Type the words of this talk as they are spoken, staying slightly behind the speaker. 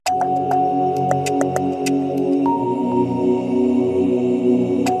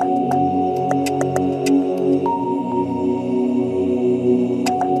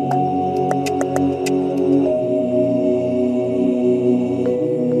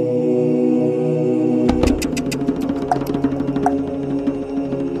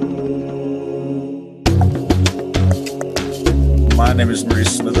name is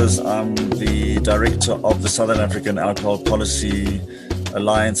Maurice Smithers. I'm the director of the Southern African Alcohol Policy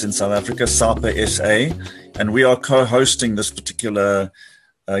Alliance in South Africa, SAPA SA, and we are co-hosting this particular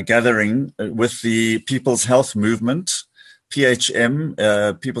gathering with the People's Health Movement,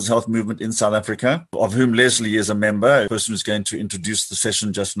 PHM, People's Health Movement in South Africa, of whom Leslie is a member, a person who's going to introduce the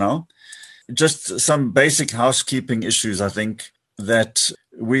session just now. Just some basic housekeeping issues, I think, that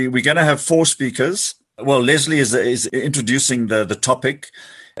we're going to have 4 speakers. Well, Leslie is introducing the topic,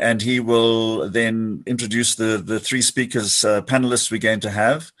 and he will then introduce the 3 speakers, panelists we're going to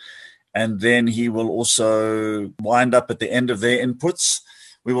have. And then he will also wind up at the end of their inputs.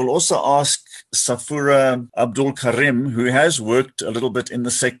 We will also ask Safura Abdul Karim, who has worked a little bit in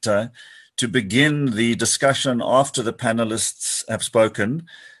the sector, to begin the discussion after the panelists have spoken,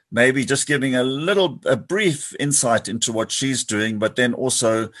 maybe just giving a brief insight into what she's doing, but then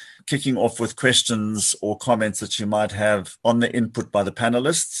also kicking off with questions or comments that you might have on the input by the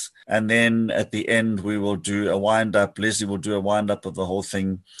panelists. And then at the end, we will do a wind-up. Leslie will do a wind-up of the whole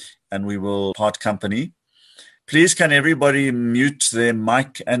thing, and we will part company. Please, can everybody mute their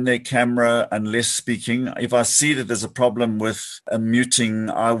mic and their camera unless speaking? If I see that there's a problem with muting,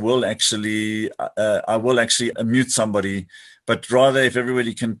 I will actually mute somebody. But rather, if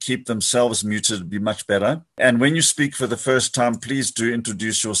everybody can keep themselves muted, it'd be much better. And when you speak for the first time, please do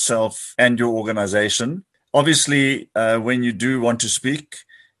introduce yourself and your organization. Obviously, when you do want to speak,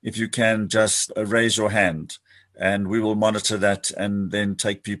 if you can just raise your hand, and we will monitor that and then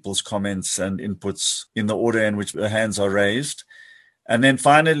take people's comments and inputs in the order in which the hands are raised. And then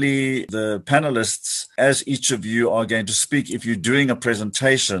finally, the panelists, as each of you are going to speak, if you're doing a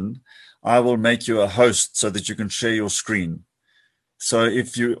presentation, I will make you a host so that you can share your screen. So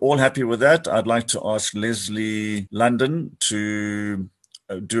if you're all happy with that, I'd like to ask Leslie London to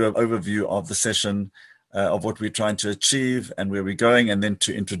do an overview of the session, of what we're trying to achieve and where we're going, and then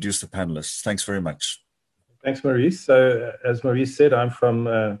to introduce the panelists. Thanks very much. Thanks, Maurice. So as Maurice said, I'm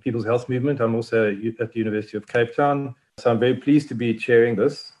from People's Health Movement. I'm also at the University of Cape Town. So I'm very pleased to be chairing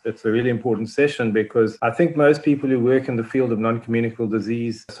this. It's a really important session because I think most people who work in the field of non-communicable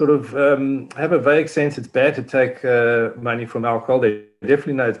disease sort of have a vague sense it's bad to take money from alcohol. They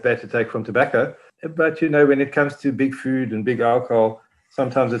definitely know it's bad to take from tobacco. But, when it comes to big food and big alcohol,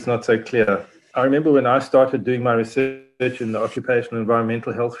 sometimes it's not so clear. I remember when I started doing my research in the occupational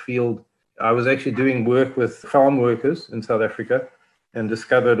environmental health field, I was actually doing work with farm workers in South Africa and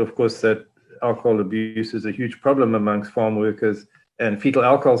discovered, of course, that alcohol abuse is a huge problem amongst farm workers. And fetal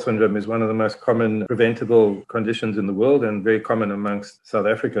alcohol syndrome is one of the most common preventable conditions in the world and very common amongst South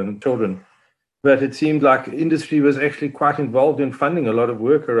African children. But it seemed like industry was actually quite involved in funding a lot of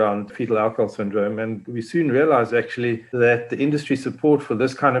work around fetal alcohol syndrome. And we soon realized actually that the industry support for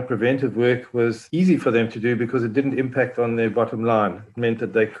this kind of preventive work was easy for them to do because it didn't impact on their bottom line. It meant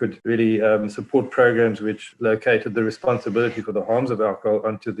that they could really support programs which located the responsibility for the harms of alcohol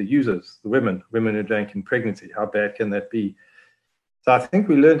onto the users, the women who drank in pregnancy. How bad can that be? So I think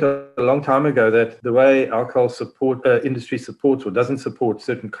we learned a long time ago that the way alcohol industry supports or doesn't support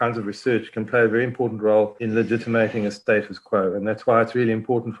certain kinds of research can play a very important role in legitimating a status quo. And that's why it's really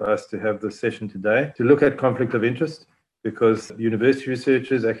important for us to have this session today to look at conflict of interest, because university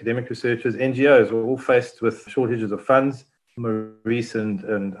researchers, academic researchers, NGOs are all faced with shortages of funds. Maurice and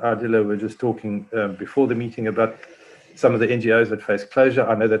Adila were just talking before the meeting about some of the NGOs that face closure.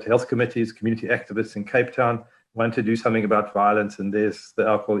 I know that health committees, community activists in Cape Town want to do something about violence, and there's the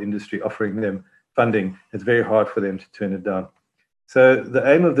alcohol industry offering them funding. It's very hard for them to turn it down. So the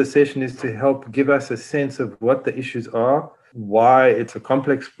aim of the session is to help give us a sense of what the issues are, why it's a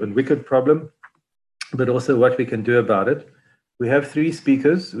complex and wicked problem, but also what we can do about it. We have 3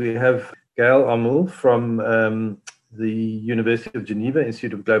 speakers. We have Gail Amul from the University of Geneva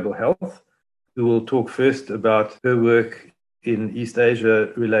Institute of Global Health, who will talk first about her work in East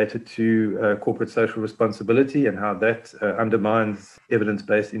Asia related to corporate social responsibility and how that undermines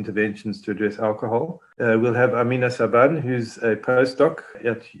evidence-based interventions to address alcohol. We'll have Amina Saban, who's a postdoc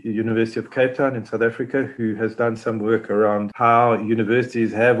at University of Cape Town in South Africa, who has done some work around how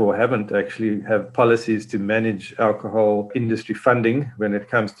universities have or haven't actually have policies to manage alcohol industry funding when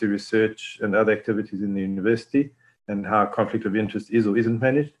it comes to research and other activities in the university, and how conflict of interest is or isn't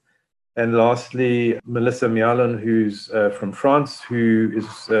managed. And lastly, Melissa Mialon, who's from France, who is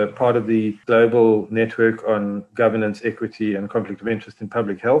part of the Global Network on Governance, Equity and Conflict of Interest in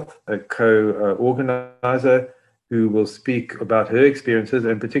Public Health, a co-organizer who will speak about her experiences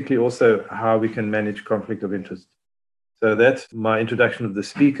and particularly also how we can manage conflict of interest. So that's my introduction of the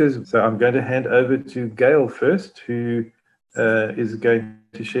speakers. So I'm going to hand over to Gail first, who is going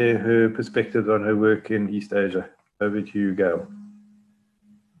to share her perspectives on her work in East Asia. Over to you, Gail.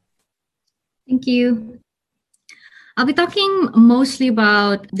 Thank you. I'll be talking mostly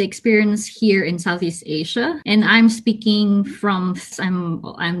about the experience here in Southeast Asia, and I'm speaking from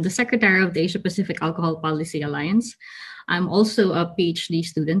I'm the secretary of the Asia Pacific Alcohol Policy Alliance. I'm also a PhD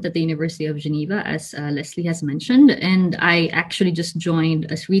student at the University of Geneva, as Leslie has mentioned, and I actually just joined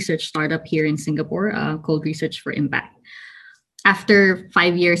a research startup here in Singapore called Research for Impact after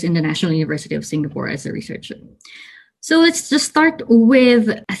 5 years in the National University of Singapore as a researcher. So let's just start with,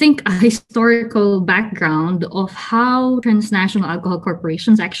 I think, a historical background of how transnational alcohol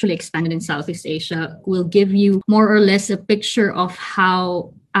corporations actually expanded in Southeast Asia. Will give you more or less a picture of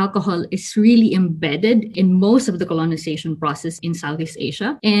how alcohol is really embedded in most of the colonization process in Southeast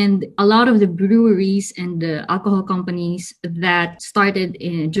Asia. And a lot of the breweries and the alcohol companies that started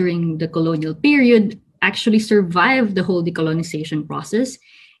during the colonial period actually survived the whole decolonization process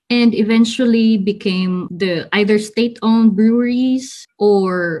and eventually became the either state-owned breweries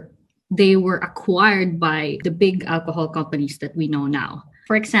or they were acquired by the big alcohol companies that we know now.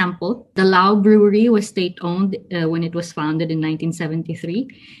 For example, the Lao Brewery was state-owned when it was founded in 1973,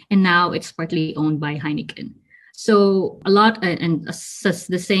 and now it's partly owned by Heineken. So a lot, and the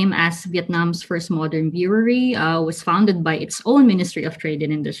same as Vietnam's first modern brewery was founded by its own Ministry of Trade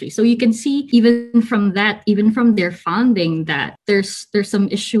and Industry. So you can see even from their founding, that there's some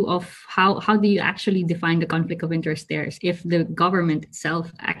issue of how do you actually define the conflict of interest there if the government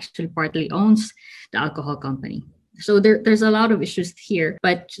itself actually partly owns the alcohol company. So there's a lot of issues here,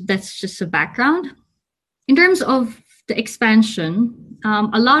 but that's just a background. In terms of the expansion,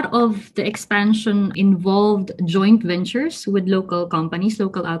 a lot of the expansion involved joint ventures with local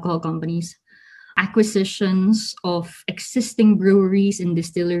alcohol companies, acquisitions of existing breweries and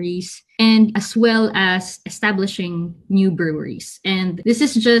distilleries, and as well as establishing new breweries. And this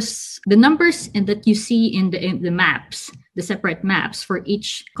is just the numbers that you see in the maps, the separate maps for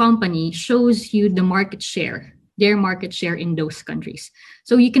each company shows you the market share, their market share in those countries.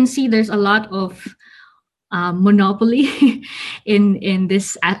 So you can see there's a lot of monopoly in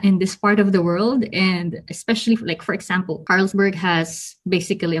this part of the world, and especially for example, Carlsberg has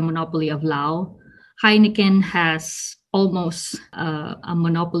basically a monopoly of Laos. Heineken has almost a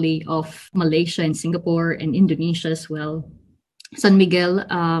monopoly of Malaysia and Singapore and Indonesia as well. San Miguel,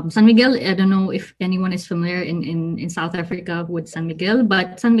 I don't know if anyone is familiar in South Africa with San Miguel,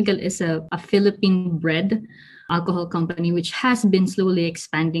 but San Miguel is a Philippine-bred alcohol company which has been slowly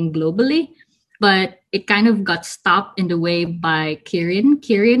expanding globally. But it kind of got stopped in the way by Kirin.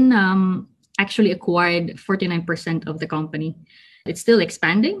 Kirin actually acquired 49% of the company. It's still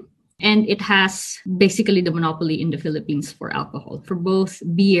expanding, and it has basically the monopoly in the Philippines for alcohol, for both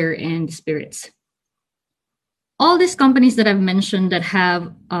beer and spirits. All these companies that I've mentioned that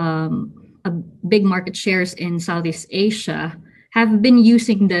have a big market shares in Southeast Asia have been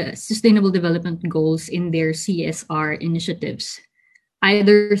using the Sustainable Development Goals in their CSR initiatives,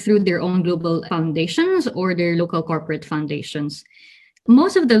 either through their own global foundations or their local corporate foundations.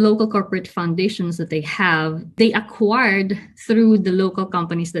 Most of the local corporate foundations that they acquired through the local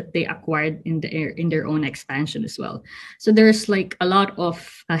companies that they acquired in their own expansion as well. So there's a lot of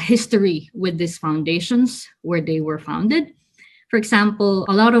history with these foundations where they were founded. For example,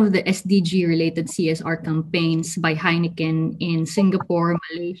 a lot of the SDG-related CSR campaigns by Heineken in Singapore,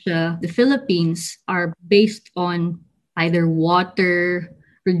 Malaysia, the Philippines are based on either water,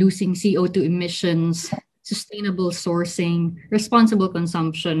 reducing CO2 emissions, sustainable sourcing, responsible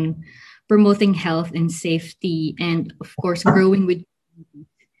consumption, promoting health and safety, and of course, growing with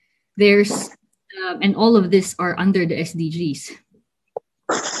and all of this are under the SDGs.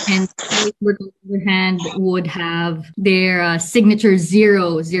 And Carlsberg, on the other hand, would have their signature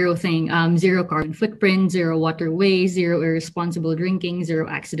zero thing, zero carbon footprint, zero water waste, zero irresponsible drinking, zero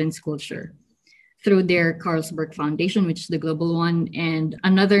accidents culture, through their Carlsberg Foundation, which is the global one, and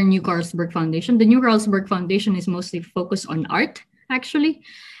another new Carlsberg Foundation. The new Carlsberg Foundation is mostly focused on art, actually.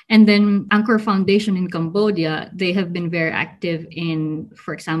 And then Angkor Foundation in Cambodia, they have been very active in,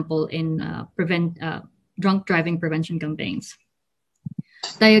 for example, in drunk driving prevention campaigns.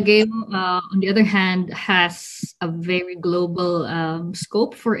 Diageo, on the other hand, has a very global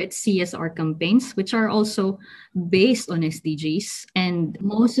scope for its CSR campaigns, which are also based on SDGs, and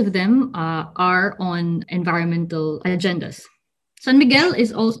most of them are on environmental agendas. San Miguel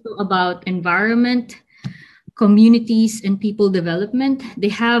is also about environment, communities, and people development.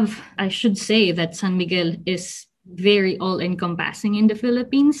 I should say that San Miguel is very all-encompassing in the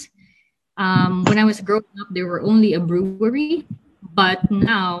Philippines. When I was growing up, there were only a brewery, but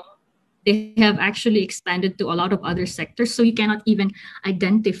now they have actually expanded to a lot of other sectors. So you cannot even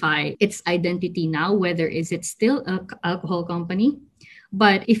identify its identity now, whether is it still an alcohol company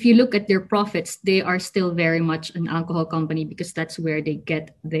But if you look at their profits, they are still very much an alcohol company because that's where they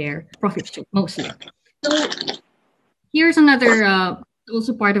get their profits mostly. So here's another,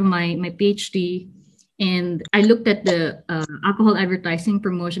 also part of my PhD. And I looked at the alcohol advertising,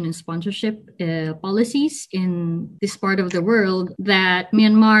 promotion, and sponsorship policies in this part of the world that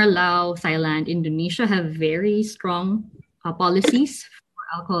Myanmar, Laos, Thailand, Indonesia have very strong policies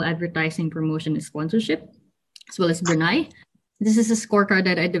for alcohol advertising, promotion, and sponsorship, as well as Brunei. This is a scorecard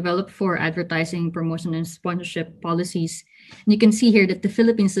that I developed for advertising, promotion, and sponsorship policies. And you can see here that the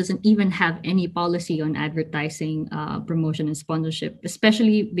Philippines doesn't even have any policy on advertising, promotion, and sponsorship,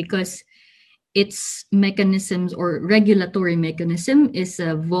 especially because its mechanisms or regulatory mechanism is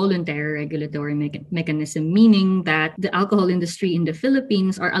a voluntary regulatory mechanism, meaning that the alcohol industry in the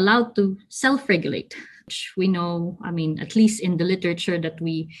Philippines are allowed to self-regulate, which we know, I mean, at least in the literature that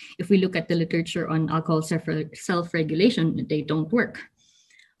if we look at the literature on alcohol self-regulation, they don't work.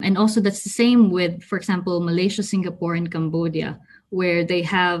 And also that's the same with, for example, Malaysia, Singapore, and Cambodia, where they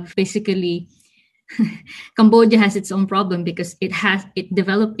have basically Cambodia has its own problem because it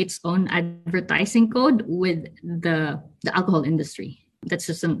developed its own advertising code with the alcohol industry. That's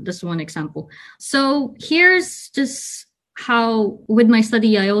just one example. So here's just how, with my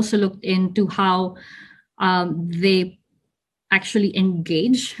study, I also looked into how they actually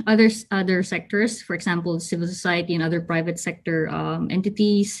engage other sectors, for example, civil society and other private sector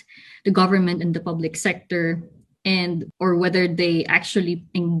entities, the government and the public sector, or whether they actually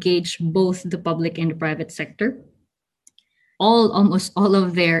engage both the public and the private sector. Almost all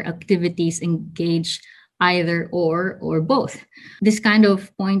of their activities engage either or both. This kind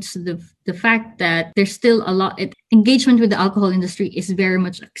of points to the fact that there's still a lot, engagement with the alcohol industry is very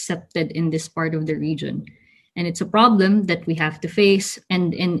much accepted in this part of the region. And it's a problem that we have to face.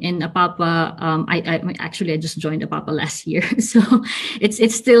 And in Apapa, I just joined Apapa last year, so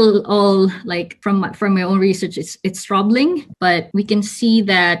it's still all like from my own research, it's troubling. But we can see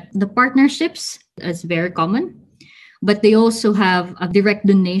that the partnerships is very common, but they also have direct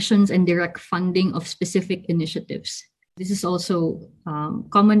donations and direct funding of specific initiatives. This is also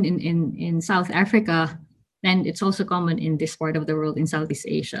common in South Africa, and it's also common in this part of the world in Southeast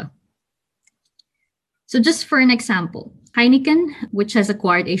Asia. So just for an example, Heineken, which has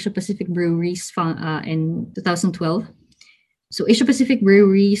acquired Asia Pacific Breweries in 2012. So Asia Pacific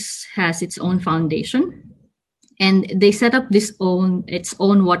Breweries has its own foundation, and they set up its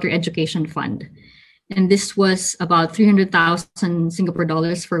own water education fund. And this was about 300,000 Singapore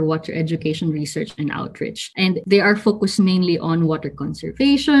dollars for water education research and outreach. And they are focused mainly on water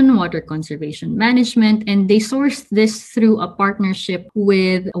conservation management. And they sourced this through a partnership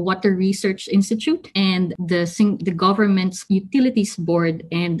with a Water Research Institute and the government's utilities board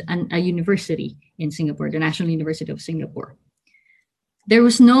and a university in Singapore, the National University of Singapore. There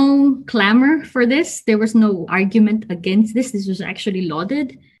was no clamor for this. There was no argument against this. This was actually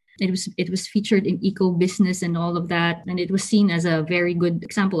lauded. It was featured in Eco Business and all of that, and it was seen as a very good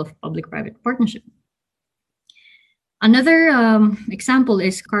example of public-private partnership. Another example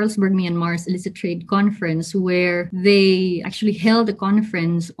is Carlsberg Myanmar's Illicit Trade Conference, where they actually held a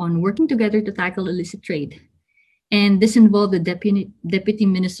conference on working together to tackle illicit trade. And this involved the Deputy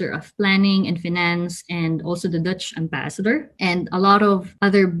Minister of Planning and Finance and also the Dutch ambassador and a lot of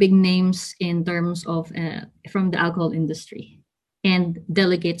other big names in terms of from the alcohol industry and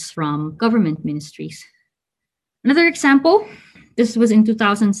delegates from government ministries. Another example, this was in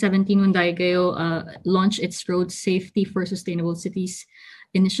 2017 when Diageo launched its Road Safety for Sustainable Cities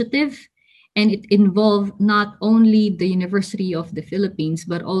initiative. And it involved not only the University of the Philippines,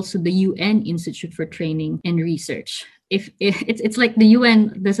 but also the UN Institute for Training and Research. If it's like the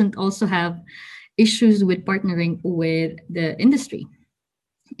UN doesn't also have issues with partnering with the industry.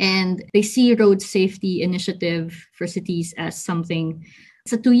 And they see road safety initiative for cities as something,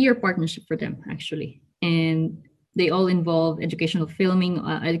 it's a 2-year partnership for them, actually. And they all involve educational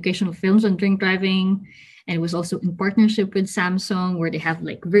films on drink driving. And it was also in partnership with Samsung, where they have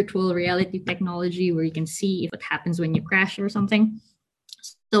like virtual reality technology where you can see what happens when you crash or something.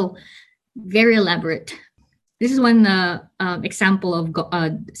 So very elaborate. This is one example of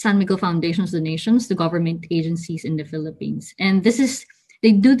San Miguel Foundation's donations to government agencies in the Philippines. And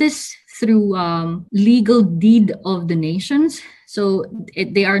they do this through legal deed of donations. So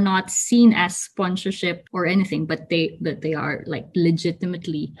they are not seen as sponsorship or anything, but they are like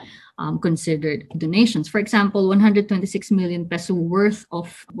legitimately considered donations. For example, 126 million peso worth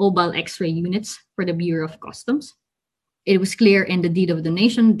of mobile X-ray units for the Bureau of Customs. It was clear in the deed of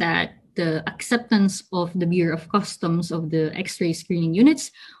donation that the acceptance of the Bureau of Customs of the X-ray screening units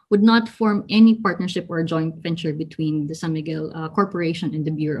would not form any partnership or joint venture between the San Miguel Corporation and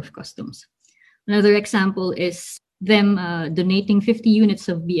the Bureau of Customs. Another example is them donating 50 units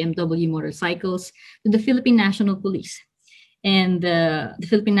of BMW motorcycles to the Philippine National Police. And the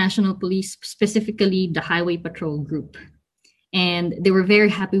Philippine National Police, specifically the Highway Patrol Group. And they were very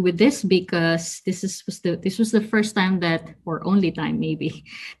happy with this because this was the first time that, or only time maybe,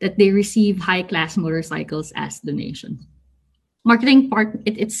 that they receive high-class motorcycles as donation. Marketing part,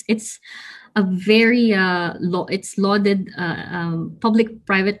 it's a very it's lauded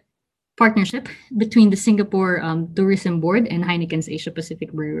public-private partnership between the Singapore Tourism Board and Heineken's Asia Pacific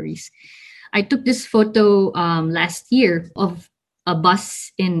Breweries. I took this photo last year of a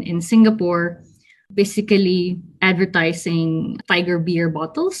bus in Singapore, basically advertising Tiger beer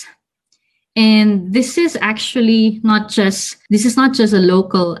bottles. And this is not just a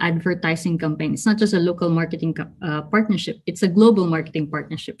local advertising campaign. It's not just a local marketing partnership. It's a global marketing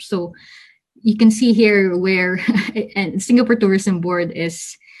partnership. So you can see here where and Singapore Tourism Board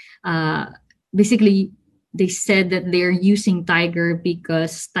is basically, they said that they're using Tiger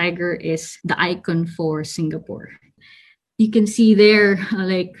because Tiger is the icon for Singapore. You can see there,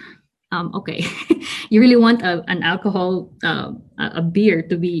 okay, you really want an alcohol, a beer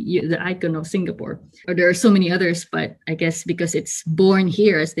to be the icon of Singapore. Or there are so many others, but I guess because it's born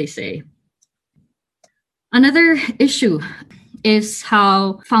here, as they say. Another issue is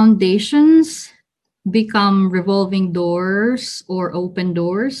how foundations become revolving doors or open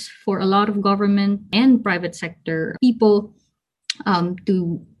doors for a lot of government and private sector people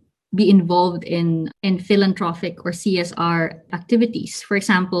to be involved in philanthropic or CSR activities. For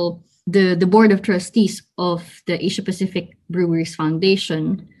example, the Board of Trustees of the Asia Pacific Breweries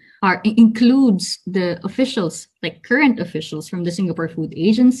Foundation includes the officials, like current officials from the Singapore Food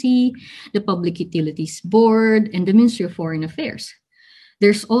Agency, the Public Utilities Board, and the Ministry of Foreign Affairs.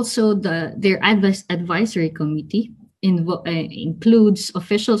 There's also their advisory committee includes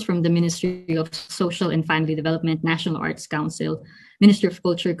officials from the Ministry of Social and Family Development, National Arts Council, Ministry of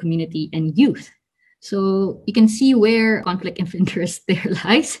Culture, Community, and Youth. So you can see where conflict of interest there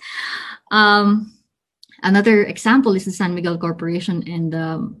lies. Another example is the San Miguel Corporation,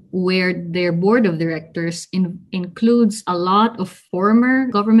 and where their board of directors includes a lot of former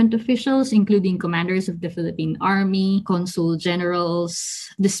government officials, including commanders of the Philippine Army, consul generals,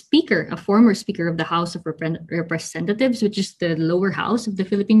 a former speaker of the House of Representatives, which is the lower house of the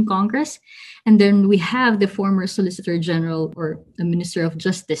Philippine Congress. And then we have the former Solicitor General or the Minister of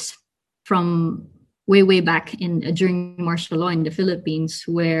Justice from way back during martial law in the Philippines,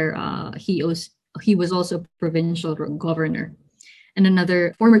 where he was also provincial governor, and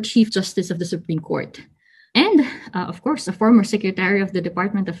another former Chief Justice of the Supreme Court, and of course, a former Secretary of the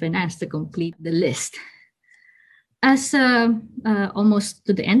Department of Finance to complete the list. As almost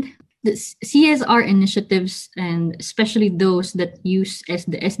to the end, the CSR initiatives, and especially those that use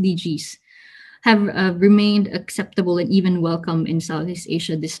the SDGs, have remained acceptable and even welcome in Southeast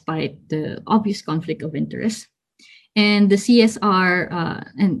Asia despite the obvious conflict of interest. And the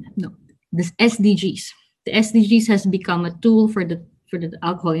the SDGs. The SDGs has become a tool for the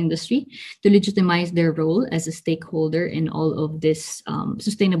alcohol industry to legitimize their role as a stakeholder in all of this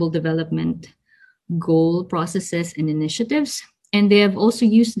sustainable development goal processes and initiatives. And they have also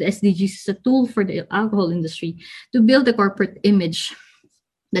used the SDGs as a tool for the alcohol industry to build a corporate image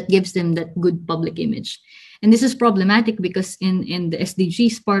that gives them that good public image. And this is problematic because in the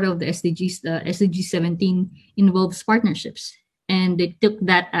SDGs, part of the SDGs, SDG 17 involves partnerships. And they took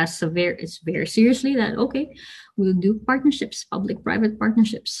that as very seriously, that, okay, we'll do partnerships, public-private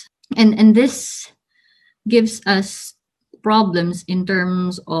partnerships. And this gives us problems in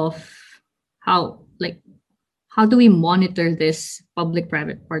terms of how do we monitor this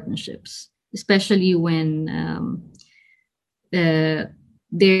public-private partnerships, especially when their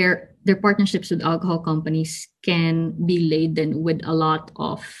partnerships with alcohol companies can be laden with a lot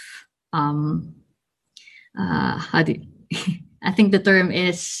of I think the term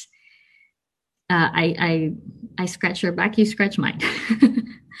is I scratch your back, you scratch mine.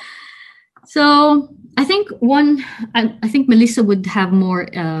 So I think Melissa would have more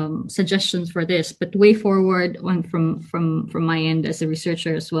suggestions for this, but way forward from my end as a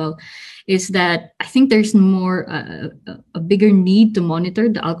researcher as well is that I think there's more a bigger need to monitor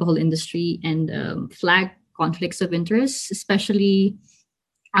the alcohol industry and flag conflicts of interest, especially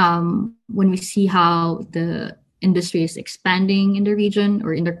when we see how the industry is expanding in the region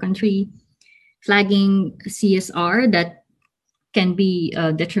or in the country, flagging CSR that can be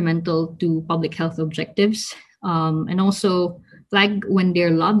detrimental to public health objectives, and also FLAG when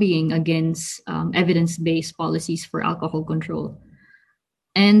they're lobbying against evidence-based policies for alcohol control.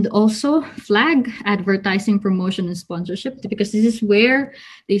 And also FLAG advertising, promotion, and sponsorship, because this is where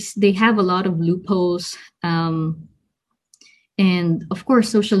they have a lot of loopholes. And of course,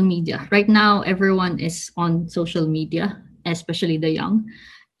 social media. Right now, everyone is on social media, especially the young.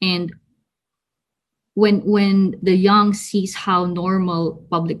 And when the young sees how normal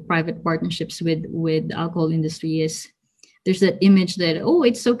public-private partnerships with the alcohol industry is, there's that image that, oh,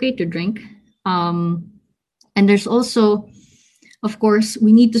 it's okay to drink. And there's also, of course,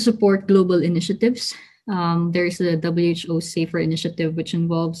 we need to support global initiatives. There's the WHO Safer Initiative, which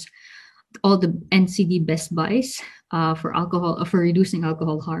involves all the NCD best buys for reducing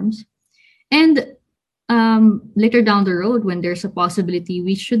alcohol harms. And later down the road, when there's a possibility,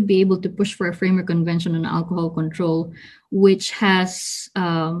 we should be able to push for a framework convention on alcohol control, which has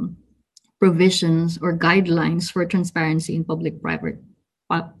provisions or guidelines for transparency in public-private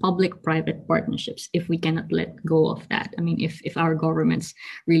partnerships, if we cannot let go of that. I mean, if our governments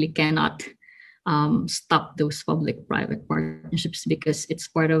really cannot stop those public-private partnerships because it's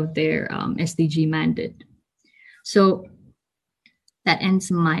part of their SDG mandate. So that ends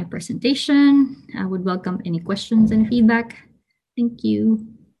my presentation. I would welcome any questions and feedback. Thank you.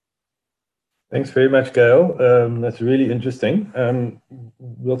 Thanks very much, Gail. That's really interesting.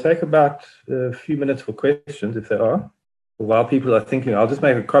 We'll take about a few minutes for questions, if there are. While people are thinking, I'll just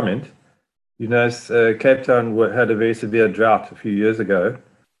make a comment. You know, Cape Town had a very severe drought a few years ago,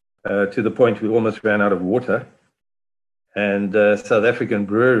 to the point we almost ran out of water. And South African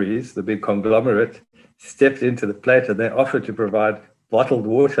breweries, the big conglomerate, stepped into the plate and they offered to provide bottled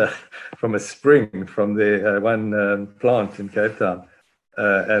water from a spring from their one plant in Cape Town.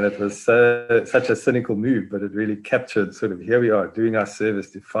 And it was such a cynical move, but it really captured sort of, here we are doing our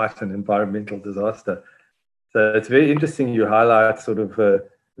service to fight an environmental disaster. So it's very interesting you highlight sort of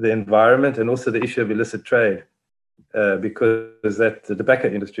the environment and also the issue of illicit trade, because the tobacco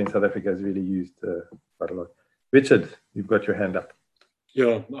industry in South Africa has really used quite a lot. Richard, you've got your hand up.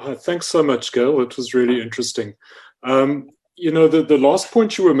 Yeah, thanks so much, Gail. It was really interesting. You know, the last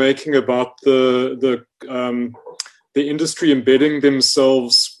point you were making about the industry embedding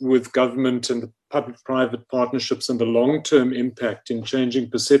themselves with government and the public-private partnerships and the long-term impact in changing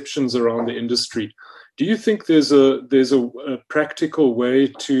perceptions around the industry. Do you think there's a practical way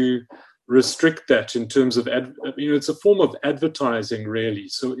to restrict that in terms of, it's a form of advertising, really.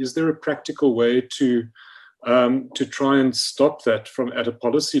 So is there a practical way to try and stop that at a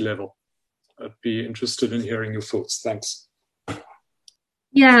policy level? I'd be interested in hearing your thoughts. Thanks.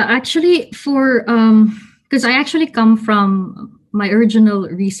 Yeah, actually, because I actually come from, my original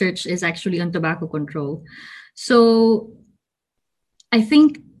research is actually on tobacco control. So I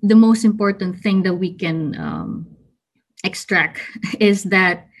think the most important thing that we can extract is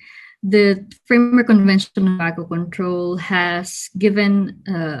that the Framework Convention on Tobacco Control has given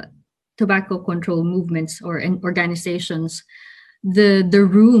tobacco control movements or organizations the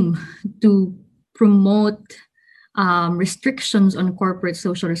room to promote restrictions on corporate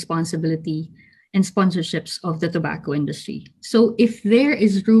social responsibility and sponsorships of the tobacco industry. So if there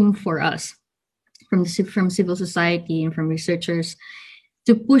is room for us from civil society and from researchers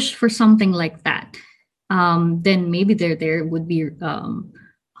to push for something like that, then maybe there would be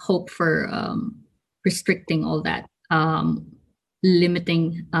hope for restricting all that,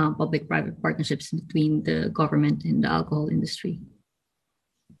 limiting public-private partnerships between the government and the alcohol industry.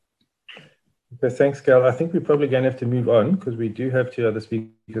 Okay, thanks, Gail. I think we're probably going to have to move on because we do have 2 other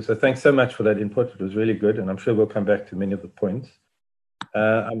speakers. So thanks so much for that input. It was really good, and I'm sure we'll come back to many of the points.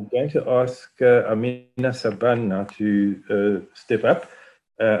 I'm going to ask Amina Saban now to step up.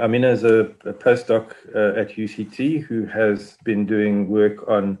 Amina is a postdoc at UCT who has been doing work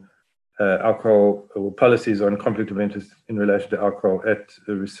on alcohol or policies on conflict of interest in relation to alcohol at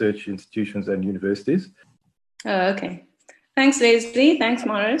research institutions and universities. Okay. Thanks, Leslie. Thanks,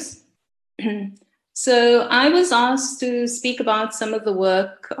 Morris. So I was asked to speak about some of the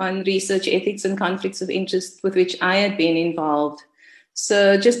work on research ethics and conflicts of interest with which I had been involved.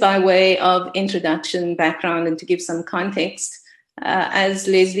 So just by way of introduction, background, and to give some context, as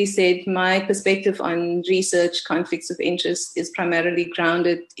Leslie said, my perspective on research conflicts of interest is primarily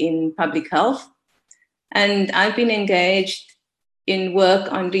grounded in public health. And I've been engaged in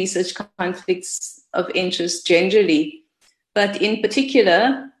work on research conflicts of interest generally. But in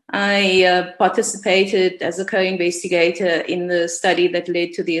particular, I participated as a co-investigator in the study that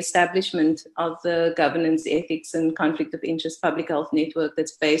led to the establishment of the Governance, Ethics and Conflict of Interest Public Health Network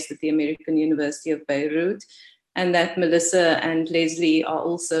that's based at the American University of Beirut, and that Melissa and Leslie are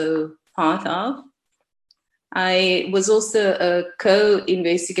also part of. I was also a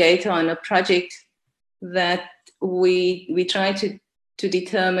co-investigator on a project that we tried to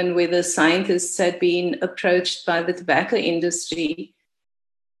determine whether scientists had been approached by the tobacco industry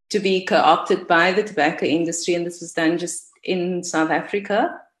to be co-opted by the tobacco industry, and this was done just in South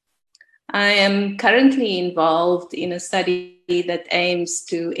Africa. I am currently involved in a study that aims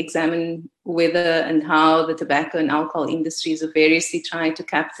to examine whether and how the tobacco and alcohol industries have variously tried to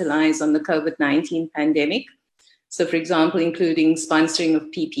capitalize on the COVID-19 pandemic. So, for example, including sponsoring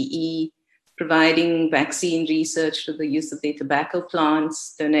of PPE, providing vaccine research through the use of their tobacco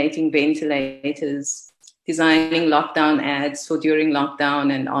plants, donating ventilators, designing lockdown ads for during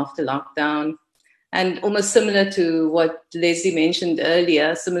lockdown and after lockdown. And almost similar to what Leslie mentioned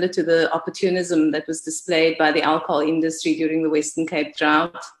earlier, similar to the opportunism that was displayed by the alcohol industry during the Western Cape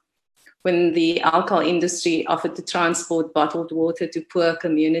drought, when the alcohol industry offered to transport bottled water to poor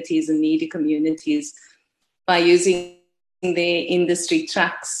communities and needy communities by using their industry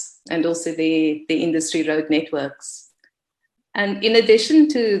trucks and also the industry road networks. And in addition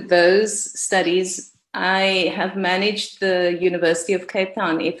to those studies, I have managed the University of Cape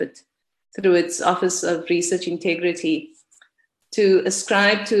Town effort through its Office of Research Integrity to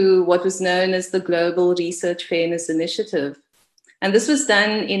ascribe to what was known as the Global Research Fairness Initiative. And this was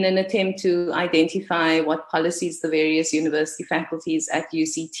done in an attempt to identify what policies the various university faculties at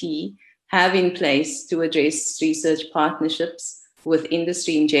UCT have in place to address research partnerships with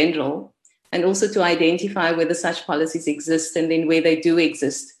industry in general, and also to identify whether such policies exist, and then where they do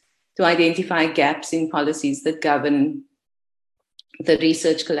exist, to identify gaps in policies that govern the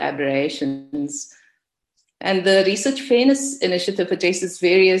research collaborations. And the Research Fairness Initiative addresses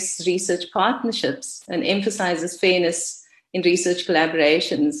various research partnerships and emphasizes fairness in research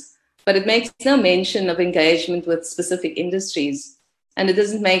collaborations, but it makes no mention of engagement with specific industries. And it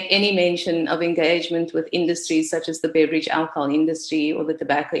doesn't make any mention of engagement with industries such as the beverage alcohol industry or the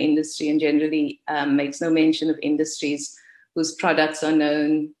tobacco industry, and generally makes no mention of industries whose products are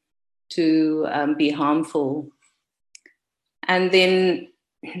known to be harmful. And then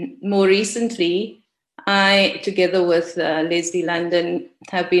more recently, I, together with Leslie London,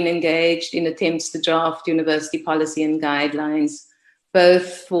 have been engaged in attempts to draft university policy and guidelines,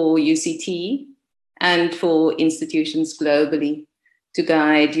 both for UCT and for institutions globally, to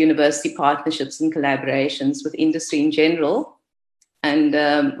guide university partnerships and collaborations with industry in general and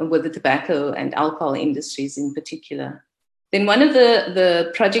with the tobacco and alcohol industries in particular. Then one of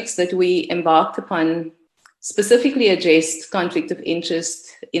the projects that we embarked upon specifically addressed conflict of interest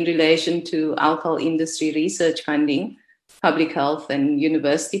in relation to alcohol industry research funding, public health, and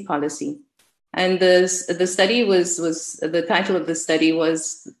university policy. And the study was the title of the study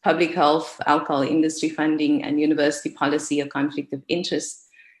was Public Health, Alcohol Industry Funding, and University Policy, a Conflict of Interest.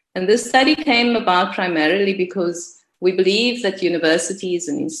 And this study came about primarily because we believe that universities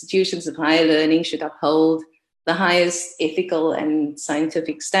and institutions of higher learning should uphold the highest ethical and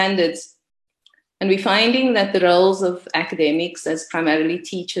scientific standards. And we're finding that the roles of academics as primarily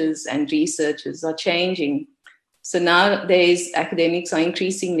teachers and researchers are changing. So nowadays, academics are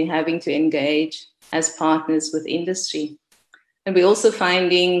increasingly having to engage as partners with industry. And we're also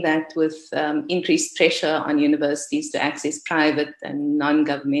finding that with increased pressure on universities to access private and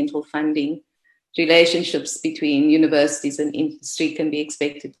non-governmental funding, relationships between universities and industry can be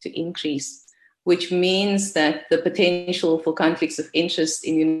expected to increase, which means that the potential for conflicts of interest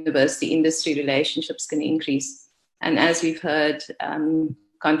in university-industry relationships can increase. And as we've heard,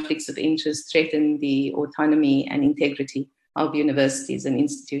 conflicts of interest threaten the autonomy and integrity of universities and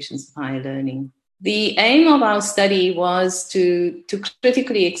institutions of higher learning. The aim of our study was to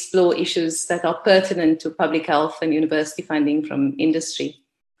critically explore issues that are pertinent to public health and university funding from industry.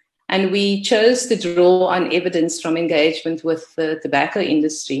 And we chose to draw on evidence from engagement with the tobacco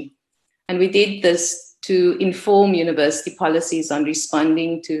industry. And we did this to inform university policies on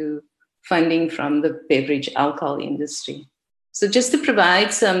responding to funding from the beverage alcohol industry. So just to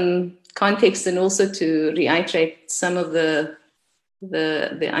provide some context and also to reiterate some of the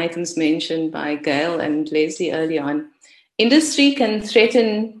items mentioned by Gail and Leslie early on, industry can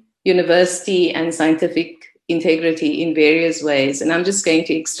threaten university and scientific integrity in various ways. And I'm just going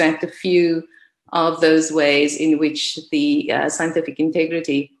to extract a few of those ways in which the scientific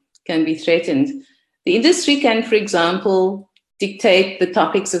integrity can be threatened. The industry can, for example, dictate the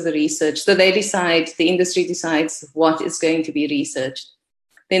topics of the research. So the industry decides what is going to be researched.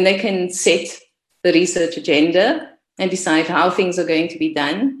 Then they can set the research agenda and decide how things are going to be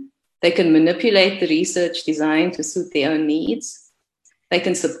done. They can manipulate the research design to suit their own needs. They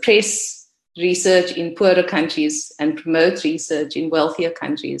can suppress research in poorer countries and promote research in wealthier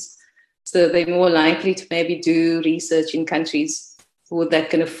countries. So they're more likely to maybe do research in countries that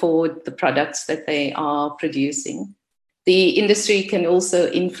can afford the products that they are producing. The industry can also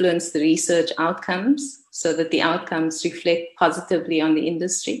influence the research outcomes so that the outcomes reflect positively on the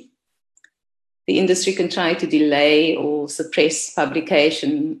industry. The industry can try to delay or suppress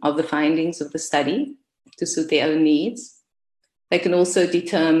publication of the findings of the study to suit their own needs. They can also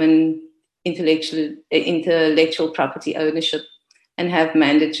determine intellectual property ownership and have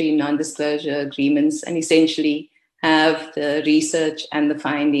mandatory non-disclosure agreements, and essentially have the research and the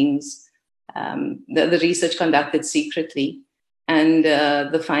findings, the research conducted secretly, and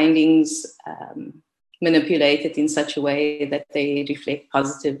the findings manipulated in such a way that they reflect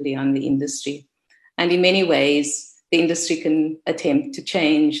positively on the industry. And in many ways, the industry can attempt to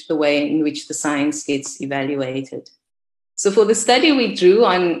change the way in which the science gets evaluated. So for the study, we drew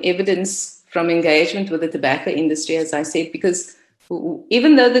on evidence from engagement with the tobacco industry, as I said, because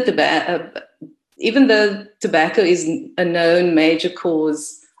even though tobacco is a known major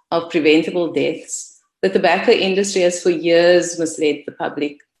cause of preventable deaths, the tobacco industry has for years misled the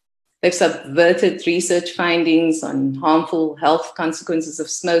public. They've subverted research findings on harmful health consequences of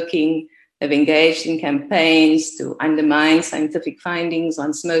smoking. They've engaged in campaigns to undermine scientific findings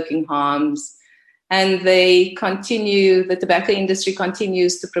on smoking harms. And the tobacco industry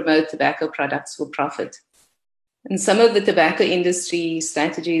continues to promote tobacco products for profit. And some of the tobacco industry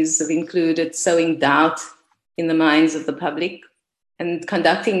strategies have included sowing doubt in the minds of the public and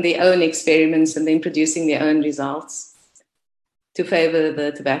conducting their own experiments and then producing their own results to favor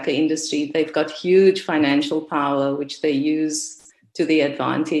the tobacco industry. They've got huge financial power, which they use to their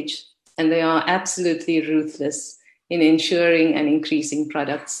advantage, and they are absolutely ruthless in ensuring and increasing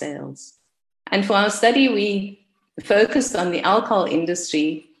product sales. And for our study, we focused on the alcohol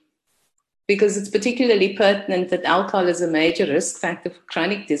industry because it's particularly pertinent that alcohol is a major risk factor for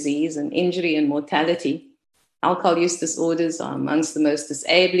chronic disease and injury and mortality. Alcohol use disorders are amongst the most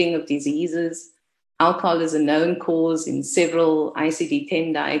disabling of diseases. Alcohol is a known cause in several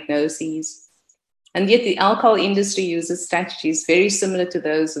ICD-10 diagnoses. And yet the alcohol industry uses strategies very similar to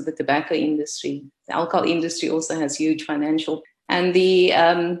those of the tobacco industry. The alcohol industry also has huge financial, and the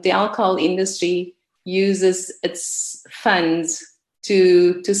alcohol industry uses its funds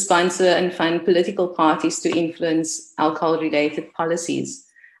to sponsor and fund political parties to influence alcohol-related policies.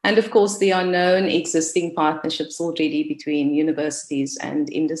 And of course, there are known existing partnerships already between universities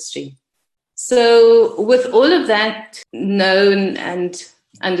and industry. So with all of that known and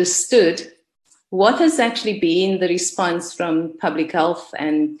understood, what has actually been the response from public health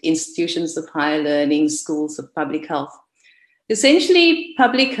and institutions of higher learning, schools of public health? Essentially,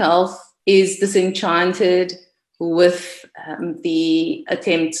 public health is disenchanted with the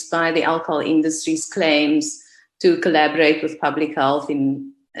attempts by the alcohol industry's claims to collaborate with public health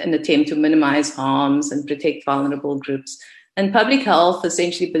in an attempt to minimize harms and protect vulnerable groups. And public health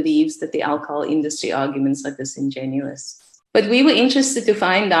essentially believes that the alcohol industry arguments are disingenuous. But we were interested to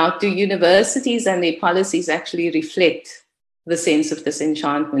find out, do universities and their policies actually reflect the sense of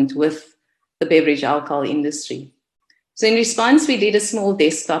disenchantment with the beverage alcohol industry? So in response, we did a small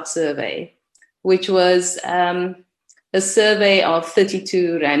desktop survey, which was a survey of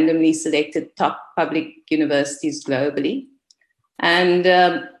 32 randomly selected top public universities globally. And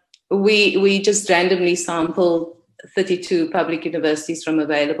we just randomly sampled 32 public universities from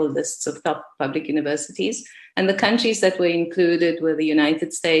available lists of top public universities. And the countries that were included were the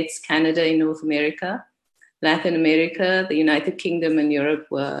United States, Canada in North America, Latin America, the United Kingdom and Europe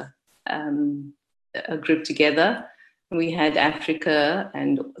were grouped together. We had Africa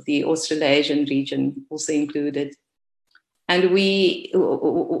and the Australasian region also included. And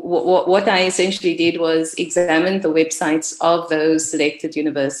what I essentially did was examine the websites of those selected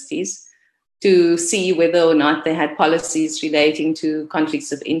universities to see whether or not they had policies relating to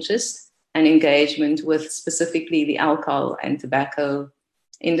conflicts of interest and engagement with specifically the alcohol and tobacco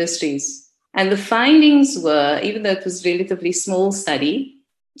industries. And the findings were, even though it was a relatively small study,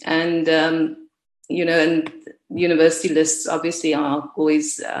 and and university lists obviously are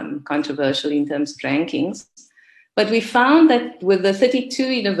always controversial in terms of rankings, but we found that with the 32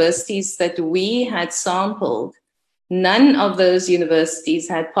 universities that we had sampled, none of those universities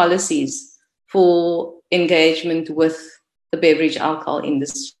had policies for engagement with the beverage alcohol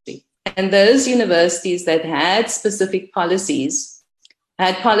industry. And those universities that had specific policies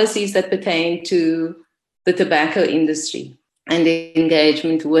had policies that pertained to the tobacco industry and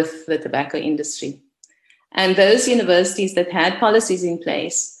engagement with the tobacco industry. And those universities that had policies in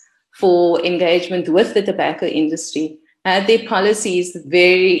place for engagement with the tobacco industry had their policies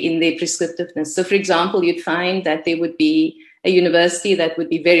vary in their prescriptiveness. So, for example, you'd find that there would be a university that would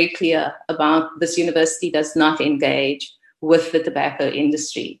be very clear about this university does not engage with the tobacco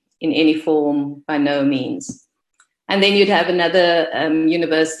industry in any form, by no means. And then you'd have another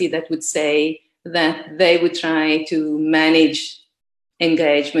university that would say that they would try to manage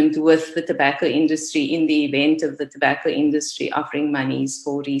engagement with the tobacco industry in the event of the tobacco industry offering monies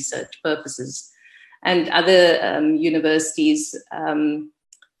for research purposes. And other universities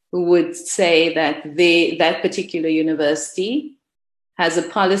would say that that particular university has a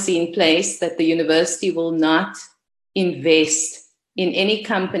policy in place that the university will not invest in any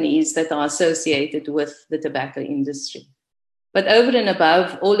companies that are associated with the tobacco industry. But over and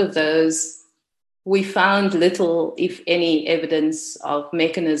above all of those, we found little, if any, evidence of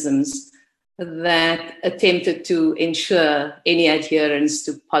mechanisms that attempted to ensure any adherence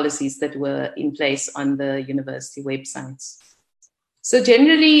to policies that were in place on the university websites. So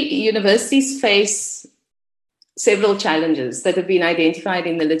generally, universities face several challenges that have been identified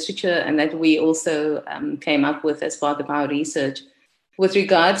in the literature and that we also came up with as part of our research with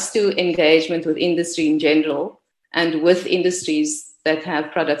regards to engagement with industry in general and with industries that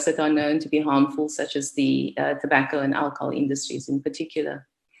have products that are known to be harmful, such as the tobacco and alcohol industries in particular.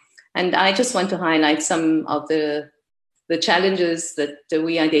 And I just want to highlight some of the challenges that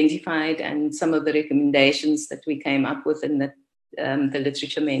we identified and some of the recommendations that we came up with and that the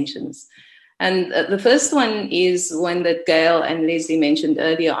literature mentions. And the first one is one that Gail and Leslie mentioned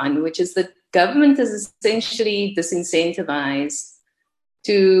earlier on, which is that government is essentially disincentivized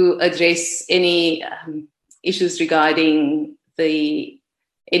to address any issues regarding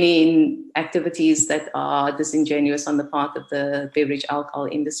any activities that are disingenuous on the part of the beverage alcohol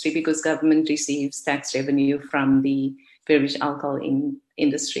industry, because government receives tax revenue from the beverage alcohol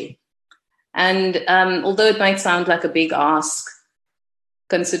industry. And although it might sound like a big ask,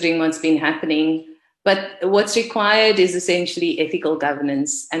 considering what's been happening, but what's required is essentially ethical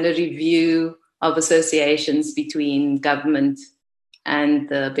governance and a review of associations between government and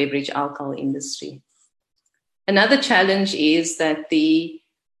the beverage alcohol industry. Another challenge is that the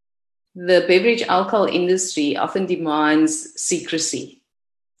beverage alcohol industry often demands secrecy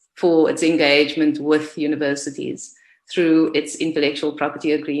for its engagement with universities through its intellectual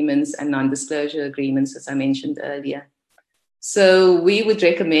property agreements and non-disclosure agreements, as I mentioned earlier. So we would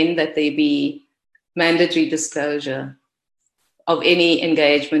recommend that there be mandatory disclosure of any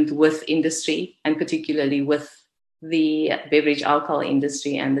engagement with industry, and particularly with the beverage alcohol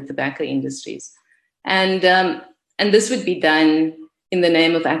industry and the tobacco industries. And this would be done in the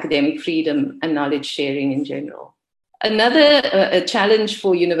name of academic freedom and knowledge sharing in general. Another challenge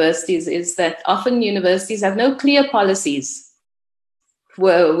for universities is that often universities have no clear policies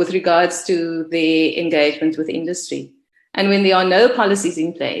with regards to their engagement with industry. And when there are no policies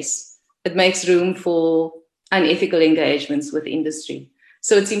in place, it makes room for unethical engagements with industry.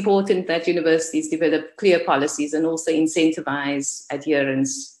 So it's important that universities develop clear policies and also incentivize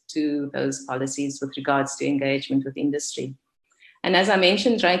adherence to those policies with regards to engagement with industry. And as I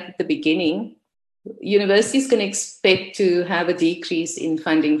mentioned right at the beginning, universities can expect to have a decrease in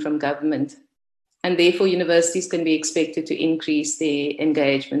funding from government, and therefore universities can be expected to increase their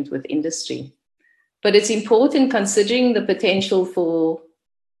engagement with industry. But it's important, considering the potential for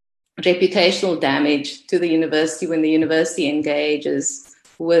reputational damage to the university when the university engages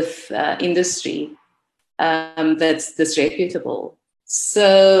with industry that's disreputable.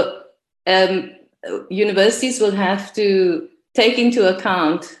 So universities will have to take into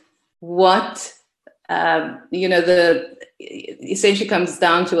account what, essentially comes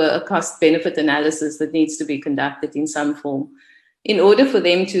down to a cost-benefit analysis that needs to be conducted in some form in order for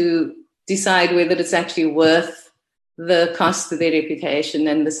them to decide whether it's actually worth the cost to their reputation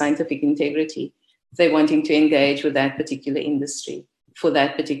and the scientific integrity if they're wanting to engage with that particular industry for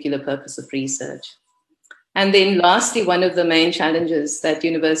that particular purpose of research. And then lastly, one of the main challenges that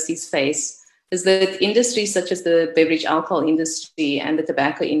universities face is that industries such as the beverage alcohol industry and the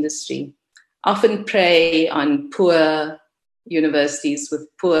tobacco industry often prey on poor universities with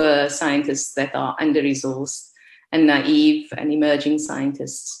poor scientists that are under-resourced and naive and emerging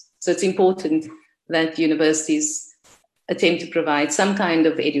scientists. So it's important that universities attempt to provide some kind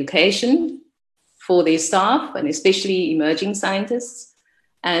of education for their staff, and especially emerging scientists,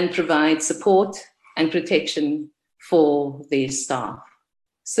 and provide support and protection for their staff.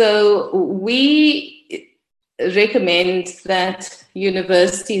 So we recommend that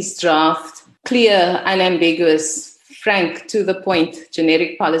universities draft clear, unambiguous, frank, to the point,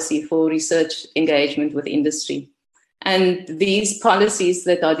 generic policy for research engagement with industry. And these policies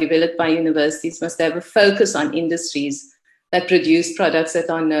that are developed by universities must have a focus on industries that produce products that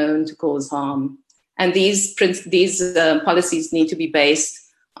are known to cause harm And these policies need to be based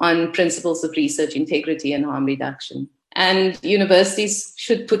on principles of research integrity and harm reduction. And universities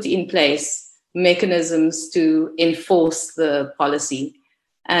should put in place mechanisms to enforce the policy.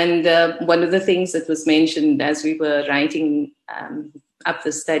 And one of the things that was mentioned as we were writing up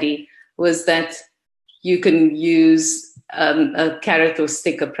the study was that you can use a carrot or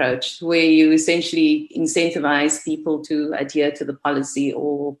stick approach, where you essentially incentivize people to adhere to the policy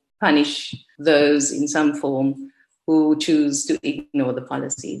or punish those in some form who choose to ignore the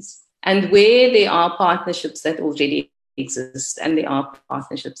policies. And where there are partnerships that already exist, and there are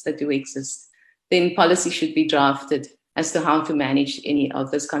partnerships that do exist, then policy should be drafted as to how to manage any of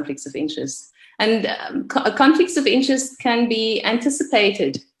those conflicts of interest. And conflicts of interest can be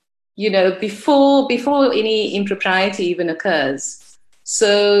anticipated, before any impropriety even occurs.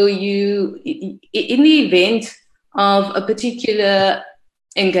 So in the event of a particular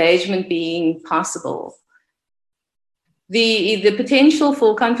engagement being possible, the potential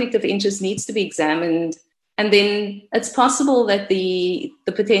for conflict of interest needs to be examined. And then it's possible that the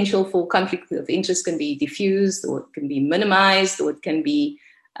potential for conflict of interest can be diffused, or it can be minimized, or it can be,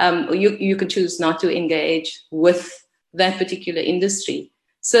 you can choose not to engage with that particular industry.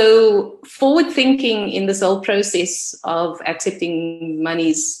 So forward thinking in this whole process of accepting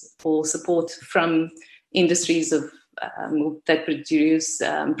monies for support from industries that produce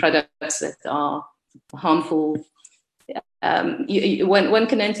products that are harmful. One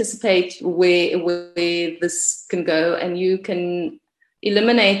can anticipate where this can go, and you can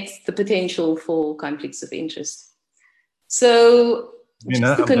eliminate the potential for conflicts of interest. So,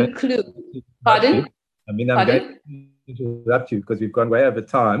 just to conclude, pardon? I'm going to interrupt you because we've gone way over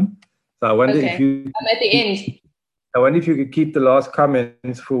time. So I wonder if you... I'm at the end. I wonder if you could keep the last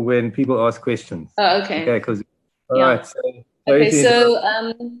comments for when people ask questions. Oh, okay. Okay, because... Right.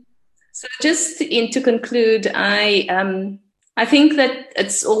 So just to conclude, I think that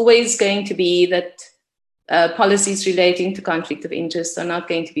it's always going to be that policies relating to conflict of interest are not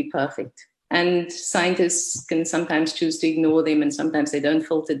going to be perfect. And scientists can sometimes choose to ignore them, and sometimes they don't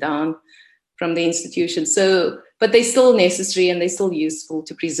filter down from the institution. But they're still necessary, and they're still useful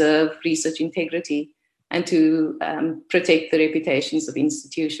to preserve research integrity and to protect the reputations of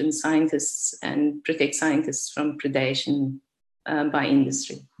institutions, scientists, and protect scientists from predation by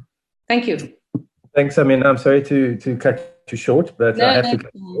industry. Thank you. Thanks. I'm sorry to cut you short, but I have to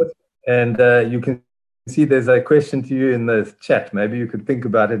cut you short. And you can see there's a question to you in the chat. Maybe you could think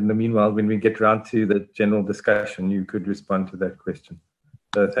about it in the meanwhile. When we get around to the general discussion, you could respond to that question.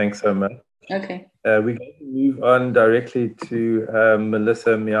 So thanks so much. Okay. We're going to move on directly to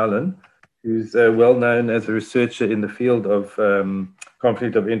Melissa Mialan, who's well known as a researcher in the field of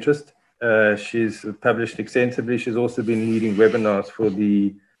conflict of interest. She's published extensively. She's also been leading webinars for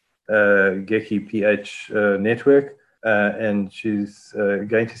the GECI PH network, and she's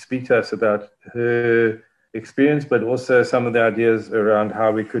going to speak to us about her experience, but also some of the ideas around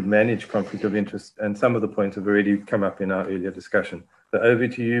how we could manage conflict of interest, and some of the points have already come up in our earlier discussion. So over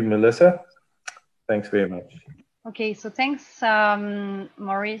to you, Melissa. Thanks very much. Okay, so thanks,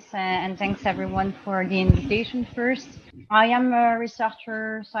 Maurice, and thanks everyone for the invitation first. I am a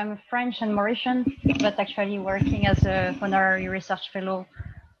researcher, so I'm a French and Mauritian, but actually working as an honorary research fellow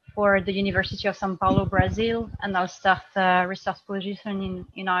for the University of São Paulo, Brazil, and I'll start a research position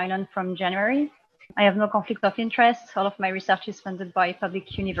in Ireland from January. I have no conflict of interest. All of my research is funded by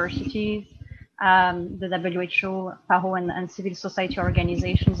public universities, the WHO, PAHO, and civil society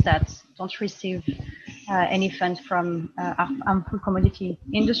organizations that don't receive any fund from harmful commodity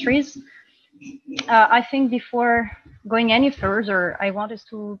industries. I think before going any further, I wanted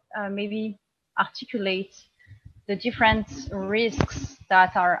to maybe articulate the different risks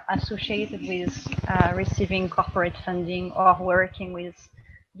that are associated with receiving corporate funding or working with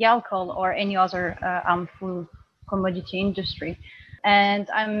the alcohol or any other harmful commodity industry. And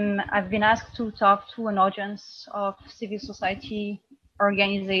I've been asked to talk to an audience of civil society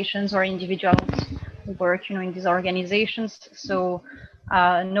organizations or individuals who work, in these organizations. So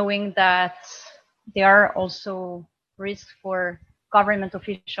knowing that there are also risks for government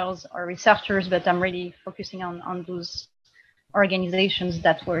officials or researchers, but I'm really focusing on those organizations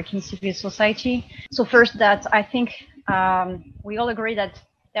that work in civil society. So first, that I think we all agree that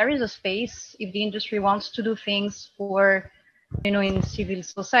there is a space if the industry wants to do things for, in civil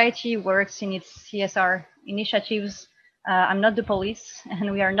society, works in its CSR initiatives. I'm not the police, and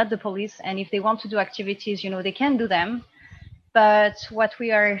we are not the police. And if they want to do activities, they can do them. But what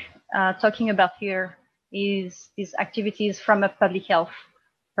we are talking about here is these activities from a public health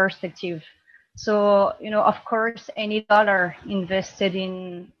perspective. So, of course, any dollar invested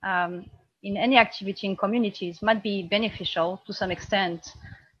in in any activity in communities might be beneficial to some extent,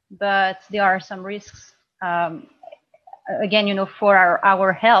 but there are some risks, again, for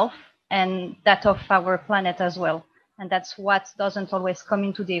our health and that of our planet as well. And that's what doesn't always come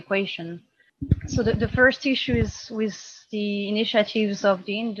into the equation. So the first issue is with the initiatives of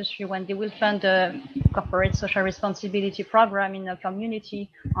the industry when they will fund a corporate social responsibility program in a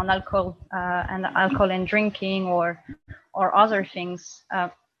community on alcohol and drinking or other things.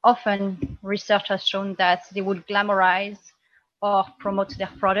 Often research has shown that they would glamorize or promote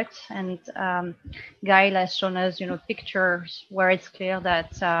their products, and Gail has shown us, pictures where it's clear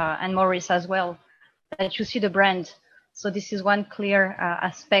that, and Maurice as well, that you see the brand. So this is one clear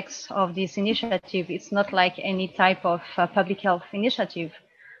aspect of this initiative. It's not like any type of public health initiative.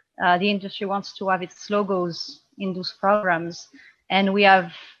 The industry wants to have its logos in those programs, and we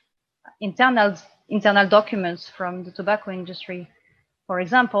have internal documents from the tobacco industry, for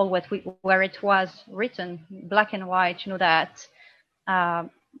example, where it was written black and white, that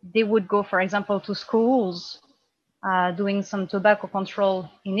they would go, for example, to schools doing some tobacco control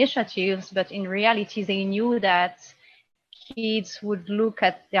initiatives, but in reality, they knew that kids would look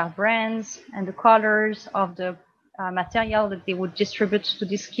at their brands and the colors of the material that they would distribute to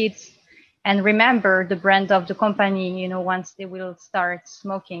these kids and remember the brand of the company, once they will start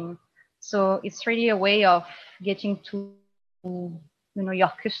smoking. So it's really a way of getting to,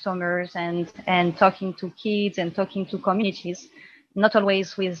 your customers and talking to kids and talking to communities, not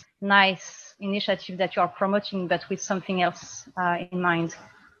always with nice initiative that you are promoting, but with something else in mind.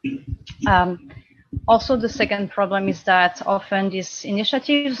 Also, the second problem is that often these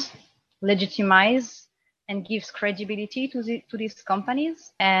initiatives legitimize and gives credibility to these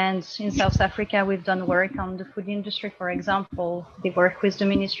companies. And in South Africa, we've done work on the food industry, for example. They work with the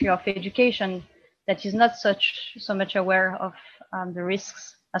Ministry of Education that is not so much aware of the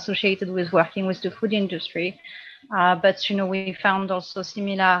risks associated with working with the food industry. But, we found also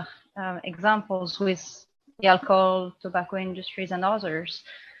similar examples with the alcohol, tobacco industries and others.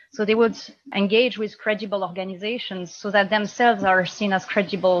 So they would engage with credible organizations so that themselves are seen as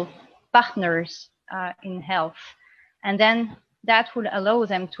credible partners in health. And then that would allow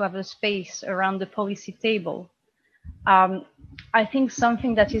them to have a space around the policy table. I think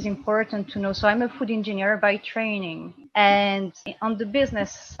something that is important to know, so I'm a food engineer by training, and on the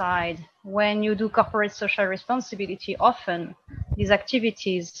business side, when you do corporate social responsibility, often these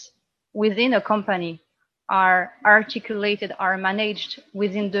activities within a company are articulated, are managed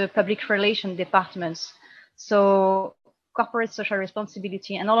within the public relations departments. So corporate social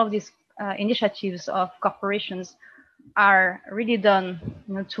responsibility and all of these initiatives of corporations are really done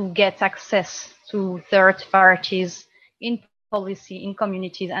to get access to third parties in policy, in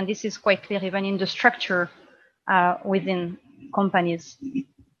communities. And this is quite clear even in the structure within companies.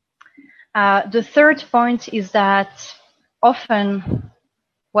 The third point is that often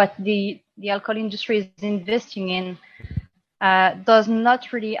what the alcohol industry is investing in does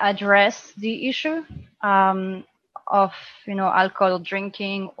not really address the issue of alcohol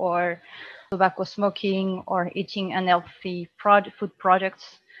drinking or tobacco smoking or eating unhealthy food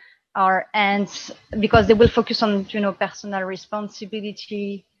products, and because they will focus on personal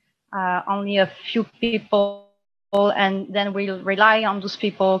responsibility, only a few people, and then we'll rely on those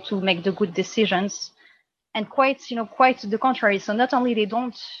people to make the good decisions. And quite the contrary. So not only they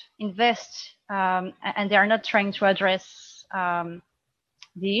don't invest and they are not trying to address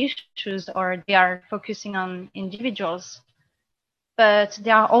the issues, or they are focusing on individuals, but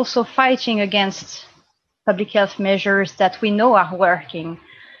they are also fighting against public health measures that we know are working.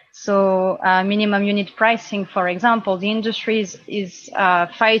 So minimum unit pricing, for example, the industry is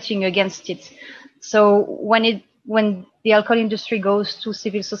fighting against it. So when the alcohol industry goes to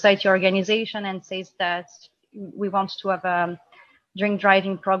civil society organization and says that we want to have a drink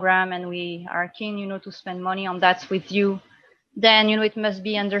driving program and we are keen, to spend money on that with you, then, it must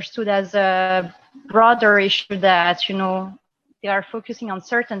be understood as a broader issue that, they are focusing on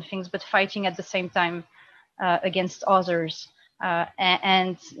certain things, but fighting at the same time against others.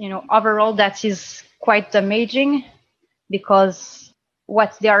 And overall, that is quite damaging because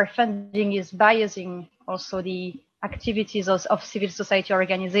what they are funding is biasing also the activities of civil society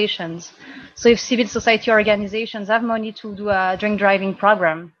organizations. So if civil society organizations have money to do a drink driving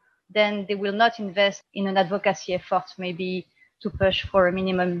program, then they will not invest in an advocacy effort, maybe to push for a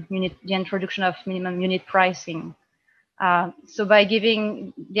the introduction of minimum unit pricing. So by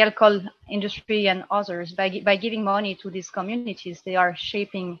giving the alcohol industry and others, by giving money to these communities, they are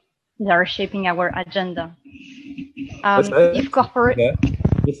shaping our agenda. If corporate,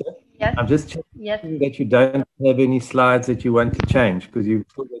 yes. I'm just checking that you don't have any slides that you want to change, because you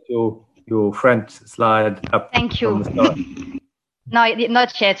put that your your front slide up. Thank you. From the start. No,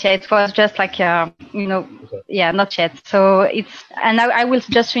 not yet. Yeah, it was just like, yeah, not yet. So and I will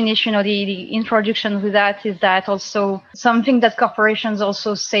just finish, the introduction with that is that also something that corporations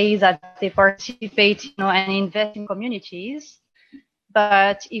also say that they participate, and invest in communities.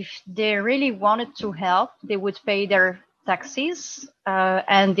 But if they really wanted to help, they would pay their taxes.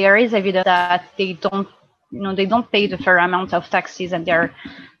 And there is evidence that they don't pay the fair amount of taxes and they're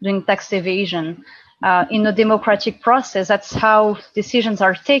doing tax evasion. In a democratic process, that's how decisions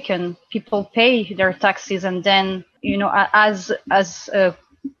are taken. People pay their taxes, and then, as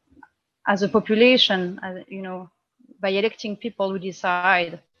a population, by electing people who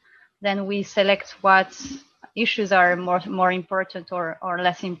decide, then we select what issues are more important or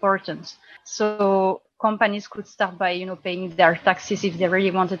less important. So companies could start by, paying their taxes if they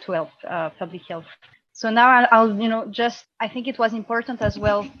really wanted to help public health. So now I'll, I think it was important as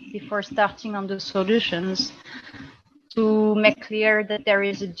well before starting on the solutions to make clear that there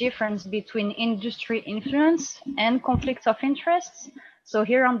is a difference between industry influence and conflicts of interest. So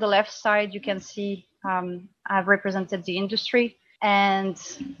here on the left side, you can see I've represented the industry, and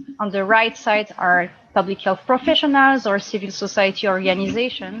on the right side are public health professionals or civil society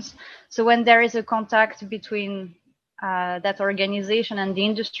organizations. So when there is a contact between that organization and the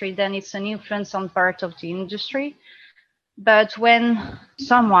industry, then it's an influence on part of the industry. But when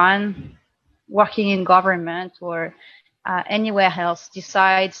someone working in government or anywhere else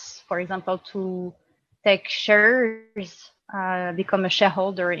decides, for example, to take shares, become a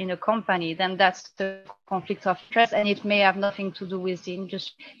shareholder in a company, then that's the conflict of interest, and it may have nothing to do with the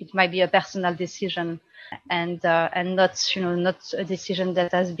industry. It might be a personal decision, and not a decision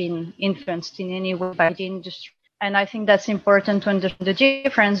that has been influenced in any way by the industry. And I think that's important to understand the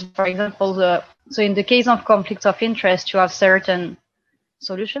difference. For example, so in the case of conflicts of interest, you have certain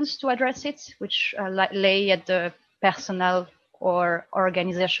solutions to address it, which lay at the personal or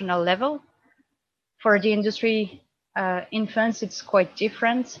organizational level. For the industry influence, it's quite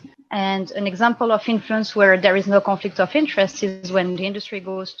different. And an example of influence where there is no conflict of interest is when the industry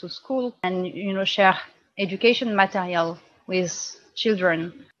goes to school and share education material with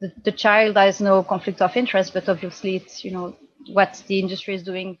children. The child has no conflict of interest, but obviously it's what the industry is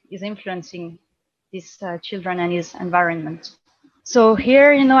doing is influencing these children and his environment. So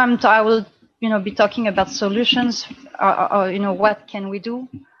here I will be talking about solutions, what can we do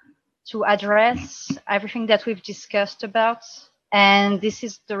to address everything that we've discussed about. And this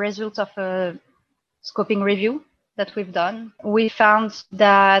is the result of a scoping review that we've done. We found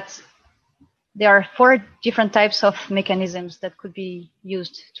that there are 4 different types of mechanisms that could be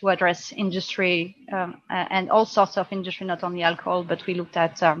used to address industry and all sorts of industry, not only alcohol, but we looked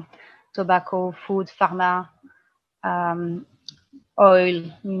at tobacco, food, pharma, oil,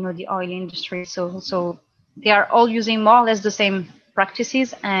 the oil industry. So they are all using more or less the same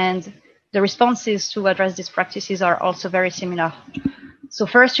practices, and the responses to address these practices are also very similar. So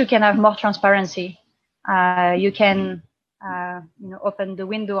first, you can have more transparency. You can open the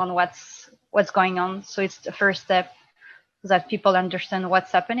window on what's going on. So it's the first step so that people understand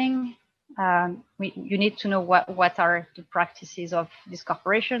what's happening. You need to know what are the practices of these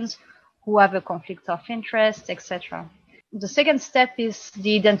corporations, who have a conflict of interest, etc. The second step is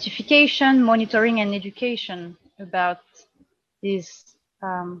the identification, monitoring, and education about these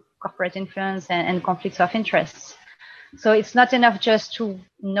corporate influence and conflicts of interest. So it's not enough just to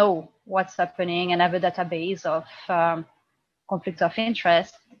know what's happening and have a database of conflicts of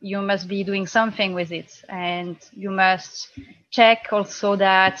interest. You must be doing something with it, and you must check also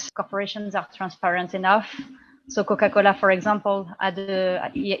that corporations are transparent enough. So Coca-Cola, for example,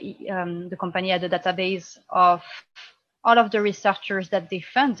 the company had a database of all of the researchers that they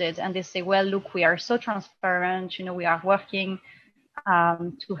funded, and they say, well, look, we are so transparent, we are working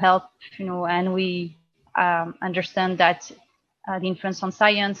to help, and we understand that the influence on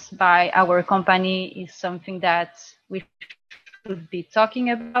science by our company is something that we should be talking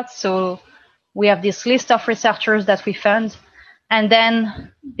about. So we have this list of researchers that we fund. And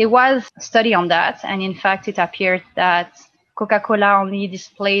then there was a study on that. And in fact, it appeared that Coca-Cola only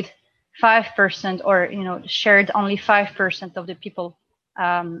displayed 5% or, shared only 5% of the people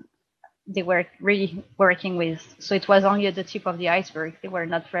they were really working with. So it was only at the tip of the iceberg. They were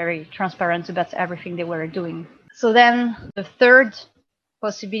not very transparent about everything they were doing. So then the third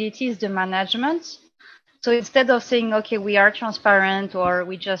possibility is the management. So instead of saying, okay, we are transparent or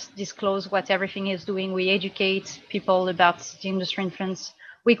we just disclose what everything is doing, we educate people about the industry influence,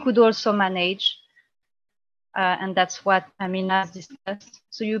 we could also manage. And that's what Amina has discussed.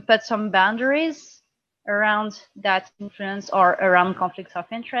 So you put some boundaries around that influence or around conflicts of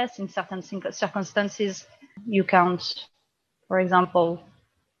interest. In certain circumstances, you can't, for example,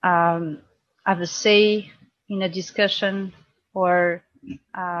 have a say in a discussion, or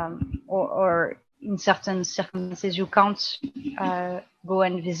in certain circumstances you can't go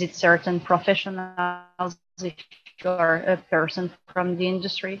and visit certain professionals if you're a person from the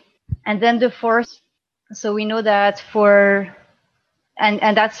industry. And then the fourth, so we know that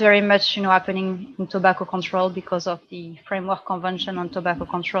and that's very much happening in tobacco control because of the Framework Convention on Tobacco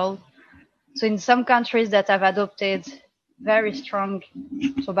Control. So in some countries that have adopted very strong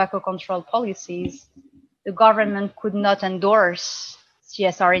tobacco control policies, the government could not endorse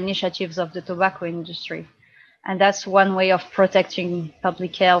CSR initiatives of the tobacco industry. And that's one way of protecting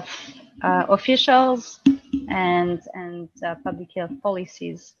public health officials and public health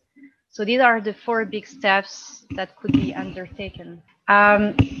policies. So these are the 4 big steps that could be undertaken.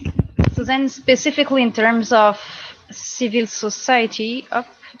 So then specifically in terms of civil society,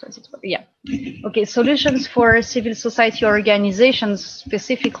 solutions for civil society organizations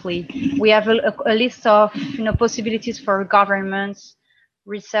specifically, we have a list of possibilities for governments,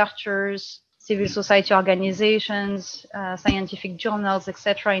 researchers, civil society organizations, scientific journals,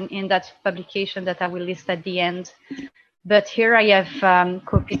 etc. in that publication that I will list at the end. But here I have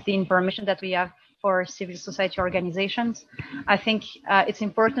copied the information that we have for civil society organizations. I think it's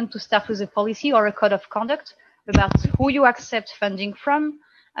important to start with a policy or a code of conduct about who you accept funding from,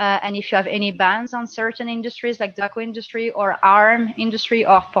 and if you have any bans on certain industries like the tobacco industry or arm industry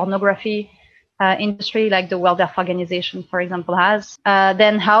or pornography industry like the World Health Organization, for example, has.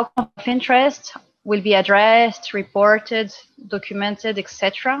 Then how conflict of interest will be addressed, reported, documented,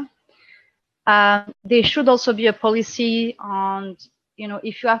 etc. There should also be a policy on,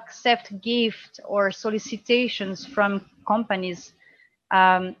 if you accept gift or solicitations from companies,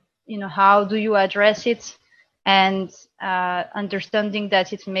 how do you address it, and understanding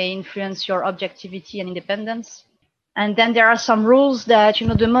that it may influence your objectivity and independence. And then there are some rules that,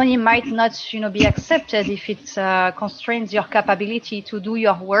 the money might not, be accepted if it constrains your capability to do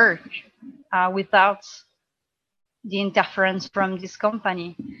your work without the interference from this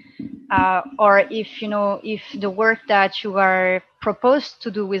company. Or if the work that you are proposed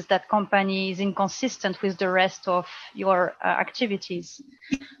to do with that company is inconsistent with the rest of your activities.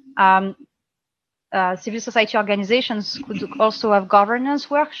 Civil society organizations could also have governance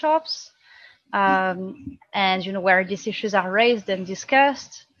workshops, and where these issues are raised and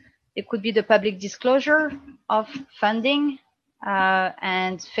discussed. It could be the public disclosure of funding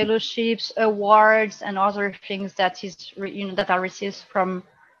and fellowships, awards, and other things that are received from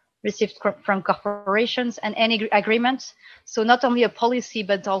corporations, and any agreements. So not only a policy,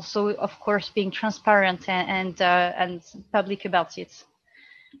 but also, of course, being transparent and public about it.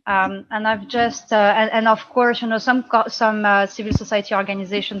 And I've just and of course, some civil society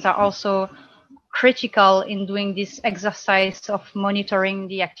organizations are also critical in doing this exercise of monitoring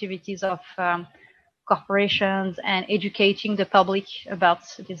the activities of corporations and educating the public about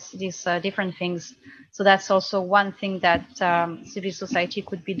these different things. So that's also one thing that civil society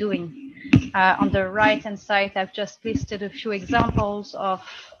could be doing. On the right-hand side, I've just listed a few examples of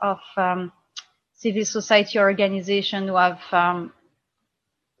civil society organizations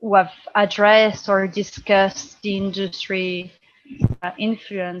who have addressed or discussed the industry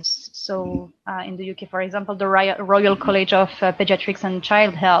influence. So in the UK, for example, the Royal College of Pediatrics and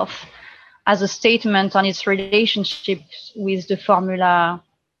Child Health has a statement on its relationship with the formula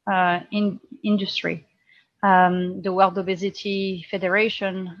industry. The World Obesity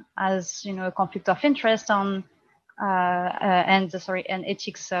Federation has, a conflict of interest on and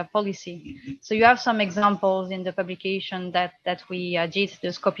ethics policy. So you have some examples in the publication that we did the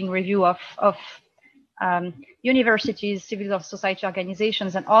scoping review of universities, civil society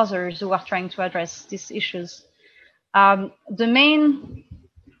organizations, and others who are trying to address these issues. The main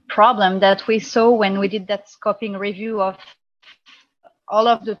problem that we saw when we did that scoping review of all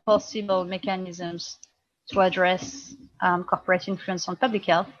of the possible mechanisms to address corporate influence on public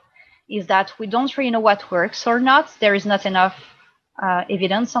health is that we don't really know what works or not. There is not enough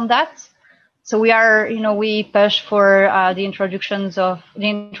evidence on that. So we push for the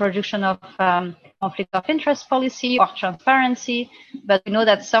introduction of conflict of interest policy or transparency, but we know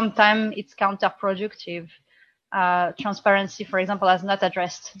that sometimes it's counterproductive. Transparency, for example, has not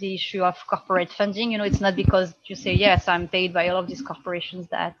addressed the issue of corporate funding. It's not because you say, yes, I'm paid by all of these corporations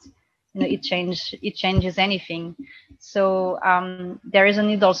that it changes anything. So there is a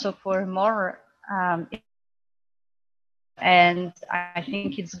need also for more, and I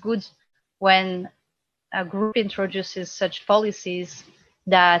think it's good when a group introduces such policies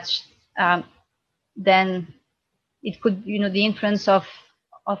that then it could, the influence of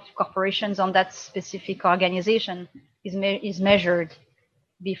corporations on that specific organization is measured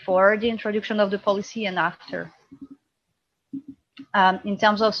before the introduction of the policy and after. In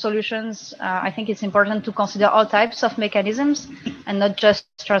terms of solutions, I think it's important to consider all types of mechanisms and not just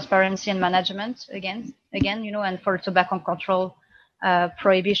transparency and management. Again, and for tobacco control,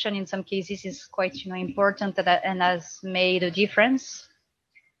 prohibition in some cases is quite, important and has made a difference.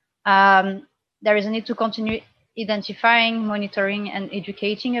 There is a need to continue identifying, monitoring, and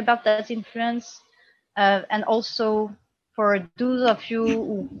educating about that influence, and also for those of you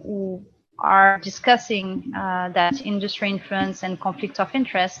who are discussing that industry influence and conflict of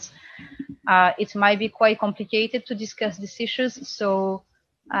interest, it might be quite complicated to discuss these issues. So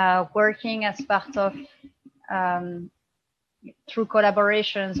working as part of through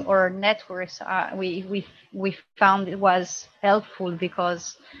collaborations or networks, we found it was helpful,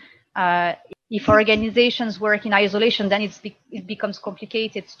 because if organizations work in isolation, then it becomes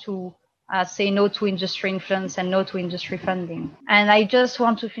complicated to say no to industry influence and no to industry funding. And I just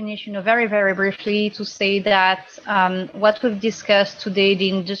want to finish, very, very briefly to say that what we've discussed today, the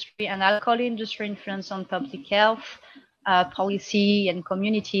industry and alcohol industry influence on public health, policy and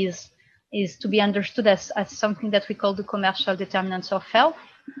communities, is to be understood as something that we call the commercial determinants of health.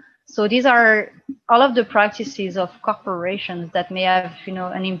 So these are all of the practices of corporations that may have,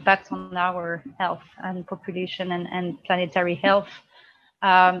 an impact on our health and population and planetary health.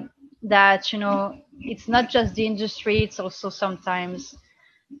 That, it's not just the industry, it's also sometimes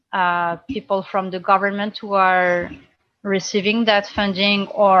people from the government who are receiving that funding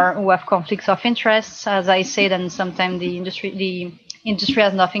or who have conflicts of interest, as I said, and sometimes the industry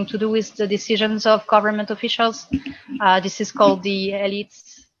has nothing to do with the decisions of government officials. This is called the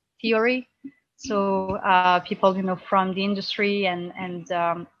elites theory. So people, from the industry and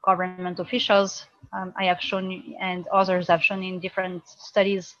government officials, I have shown, and others have shown in different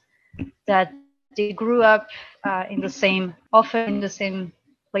studies, that they grew up often in the same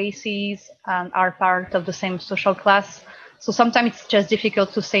places, and are part of the same social class. So sometimes it's just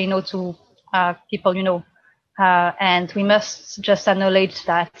difficult to say no to people, and we must just acknowledge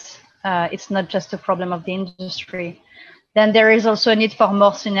that it's not just a problem of the industry. Then there is also a need for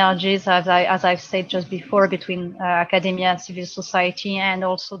more synergies, as I've said just before, between academia, civil society, and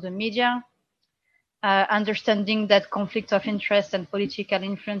also the media. Understanding that conflict of interest and political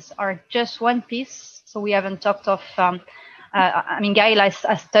influence are just one piece. So we haven't talked of, Gail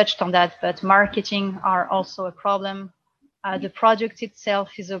has touched on that, but marketing are also a problem. The product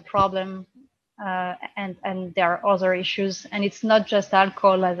itself is a problem, and there are other issues. And it's not just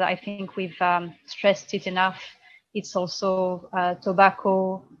alcohol, as I think we've stressed it enough. It's also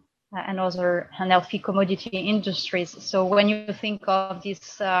tobacco and other unhealthy commodity industries. So when you think of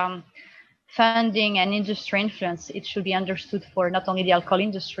this funding and industry influence, it should be understood for not only the alcohol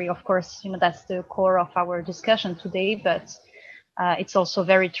industry. Of course, that's the core of our discussion today, but it's also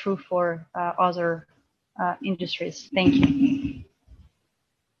very true for other industries. Thank you.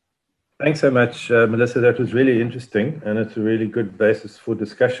 Thanks so much, Melissa. That was really interesting, and it's a really good basis for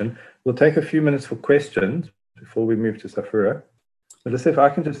discussion. We'll take a few minutes for questions before we move to Safura. Melissa, if I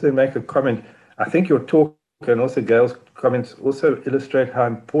can just then make a comment. I think your talk and also Gail's comments also illustrate how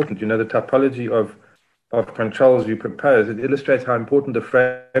important, the typology of controls you propose. It illustrates how important the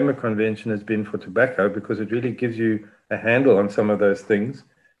Framework Convention has been for tobacco, because it really gives you a handle on some of those things.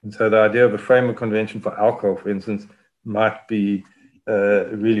 And so the idea of a Framework Convention for alcohol, for instance, might be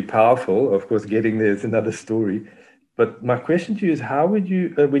really powerful. Of course, getting there is another story. But my question to you is, how would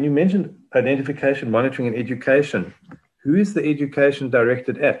you, when you mentioned identification, monitoring, and education, who is the education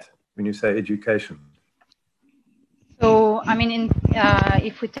directed at when you say education? So,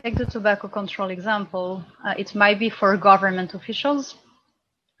 if we take the tobacco control example, it might be for government officials,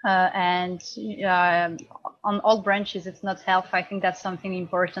 and on all branches. It's not health. I think that's something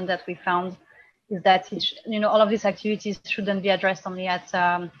important that we found, is that all of these activities shouldn't be addressed only at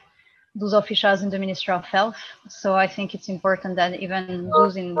those officials in the Ministry of Health. So I think it's important that even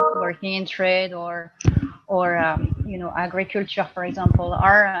those working in trade or agriculture, for example,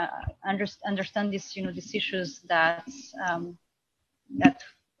 are understand this, these issues that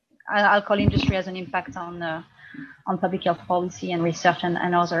alcohol industry has an impact on public health policy and research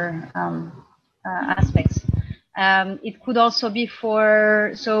and other aspects. It could also be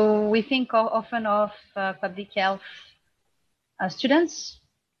so we think often of public health students,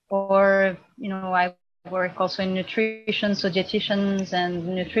 or I work also in nutrition, so dietitians and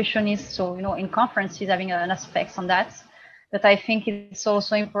nutritionists. So in conferences having an aspect on that. But I think it's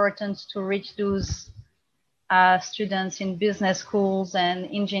also important to reach those students in business schools and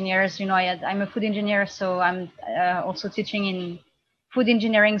engineers. You know, I'm a food engineer, so I'm also teaching in food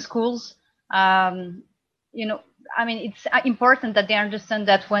engineering schools. You know, I mean, it's important that they understand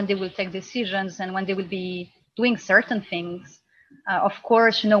that when they will take decisions and when they will be doing certain things. Of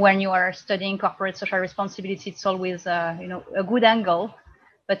course, you know, when you are studying corporate social responsibility, it's always, you know, a good angle,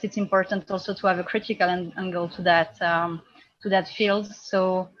 but it's important also to have a critical angle to that field.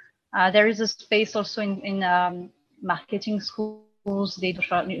 So there is a space also in marketing schools. They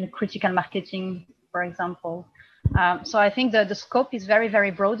do critical marketing, for example. So I think the scope is very,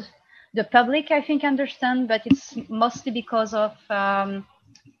 very broad. The public, I think, understand, but it's mostly because of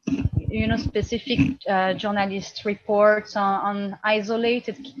you know, specific journalist reports on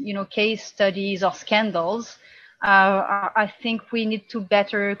isolated, you know, case studies or scandals. I think we need to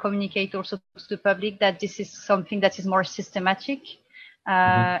better communicate also to the public that this is something that is more systematic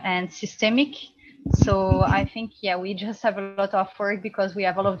and systemic. So I think, yeah, we just have a lot of work because we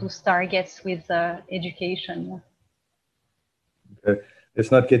have all of those targets with education. Okay. Let's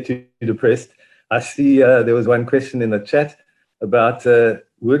not get too depressed. I see there was one question in the chat about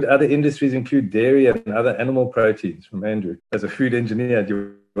would other industries include dairy and other animal proteins, from Andrew. As a food engineer, do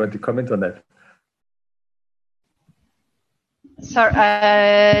you want to comment on that? So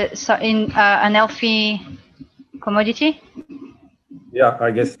in an healthy commodity? Yeah, I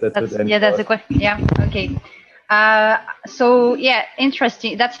guess that's what. Yeah, that's the question. Yeah, okay. So yeah,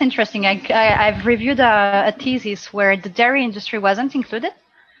 interesting. That's interesting. I've reviewed a thesis where the dairy industry wasn't included,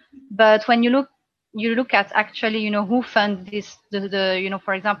 but when you look at actually, you know, who funds this, you know,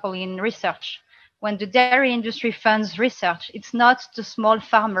 for example, in research, when the dairy industry funds research, it's not the small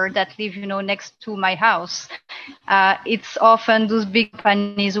farmer that live, you know, next to my house. It's often those big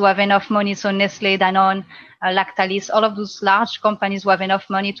companies who have enough money. So Nestle, Danone, Lactalis, all of those large companies who have enough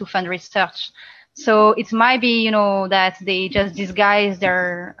money to fund research. So it might be, you know, that they just disguise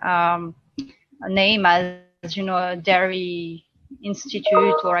their name as, you know, a dairy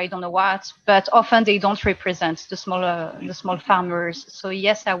institute or I don't know what, but often they don't represent the small farmers. So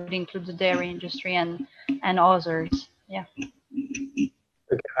yes, I would include the dairy industry and others. Yeah.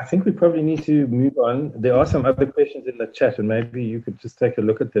 Okay, I think we probably need to move on. There are some other questions in the chat, and maybe you could just take a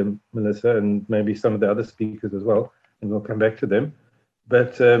look at them, Melissa, and maybe some of the other speakers as well, and we'll come back to them.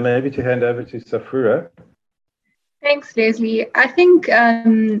 But maybe to hand over to Safura. Thanks, Leslie. I think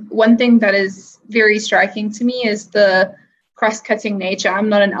one thing that is very striking to me is the cross-cutting nature. I'm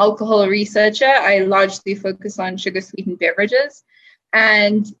not an alcohol researcher. I largely focus on sugar-sweetened beverages.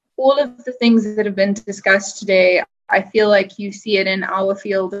 And all of the things that have been discussed today, I feel like you see it in our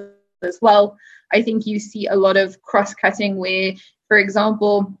field as well. I think you see a lot of cross-cutting where, for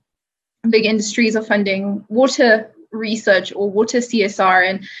example, big industries are funding water research or water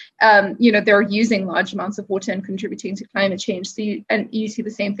CSR, and you know, they're using large amounts of water and contributing to climate change. So you see the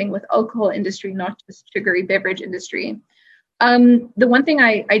same thing with alcohol industry, not just sugary beverage industry. The one thing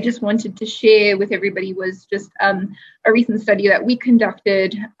I just wanted to share with everybody was just a recent study that we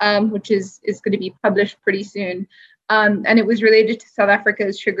conducted, which is going to be published pretty soon. And it was related to South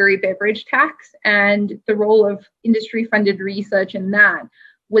Africa's sugary beverage tax, and the role of industry-funded research in that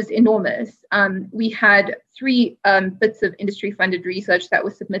was enormous. We had 3 bits of industry-funded research that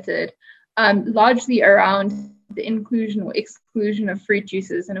was submitted, largely around the inclusion or exclusion of fruit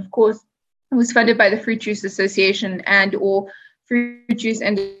juices. And of course, it was funded by the Fruit Juice Association and or fruit juice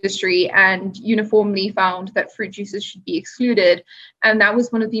industry, and uniformly found that fruit juices should be excluded. And that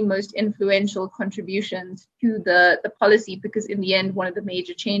was one of the most influential contributions to the policy, because in the end, one of the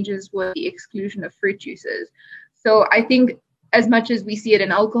major changes was the exclusion of fruit juices. So I think as much as we see it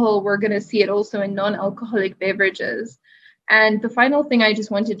in alcohol, we're going to see it also in non-alcoholic beverages. And the final thing I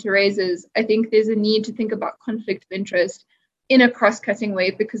just wanted to raise is I think there's a need to think about conflict of interest in a cross-cutting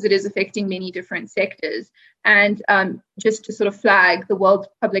way, because it is affecting many different sectors. And just to sort of flag, the World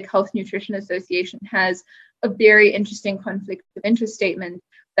Public Health Nutrition Association has a very interesting conflict of interest statement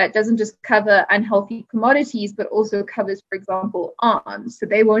that doesn't just cover unhealthy commodities, but also covers, for example, arms. So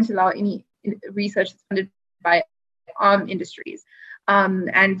they won't allow any research that's funded by arm industries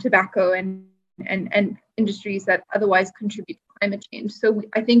and tobacco and industries that otherwise contribute to climate change. So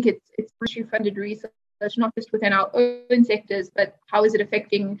I think it's industry-funded research, not just within our own sectors, but how is it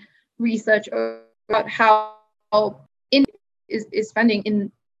affecting research about how is funding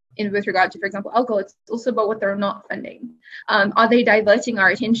in with regard to, for example, alcohol. It's also about what they're not funding. Are they diverting our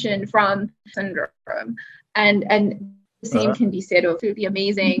attention from syndrome? And the same can be said of the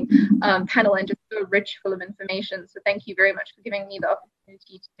amazing panel, and just so rich, full of information. So thank you very much for giving me the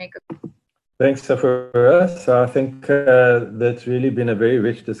opportunity to make a... Thanks for us. I think that's really been a very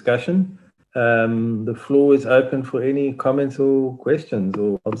rich discussion. The floor is open for any comments or questions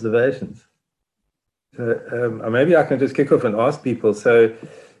or observations. So maybe I can just kick off and ask people. So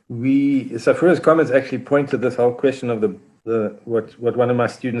Safura's comments actually point to this whole question of what one of my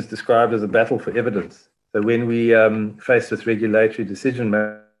students described as a battle for evidence. So when we face with regulatory decision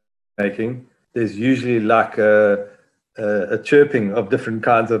making, there's usually like a chirping of different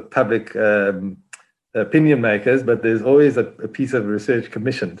kinds of public opinion makers, but there's always a piece of research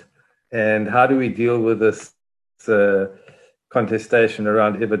commissioned. And how do we deal with this contestation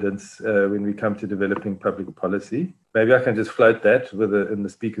around evidence when we come to developing public policy? Maybe I can just float that and the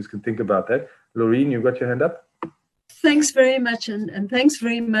speakers can think about that. Laureen, you've got your hand up. Thanks very much, and thanks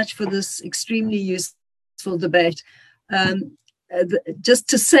very much for this extremely useful debate. Just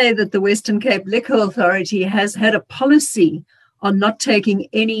to say that the Western Cape Liquor Authority has had a policy on not taking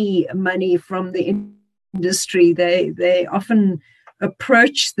any money from the industry. They often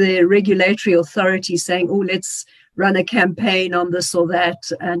approach the regulatory authority saying, oh, let's run a campaign on this or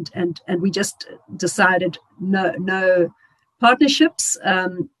that, and we just decided no partnerships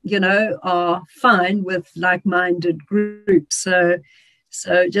are fine with like-minded groups.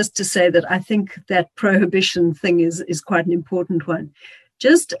 So just to say that I think that prohibition thing is quite an important one.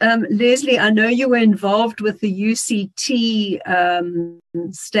 Just, Leslie, I know you were involved with the UCT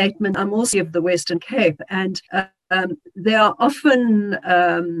statement. I'm also of the Western Cape, and there are often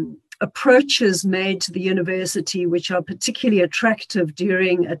approaches made to the university which are particularly attractive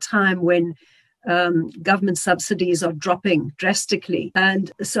during a time when government subsidies are dropping drastically.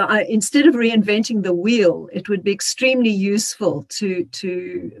 And so instead of reinventing the wheel, it would be extremely useful to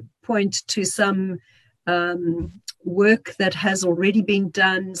point to some work that has already been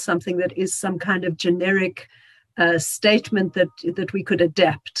done, something that is some kind of generic statement that we could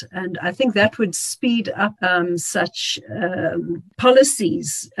adapt. And I think that would speed up such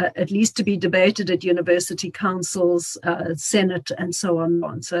policies, at least to be debated at university councils, Senate, and so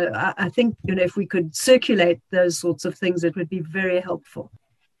on. So I think, if we could circulate those sorts of things, it would be very helpful.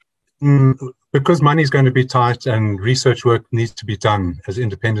 Because money is going to be tight and research work needs to be done as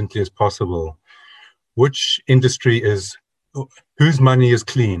independently as possible, whose money is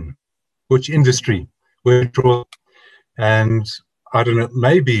clean? Which industry? And I don't know,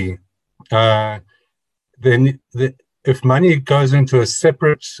 maybe if money goes into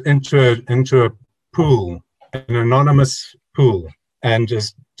a pool, an anonymous pool, and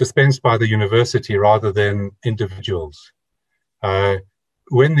is dispensed by the university rather than individuals,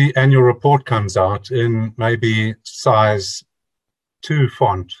 when the annual report comes out in maybe size 2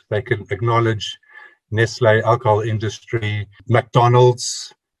 font, they can acknowledge Nestle, alcohol industry,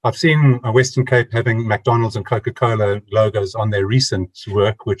 McDonald's. I've seen Western Cape having McDonald's and Coca-Cola logos on their recent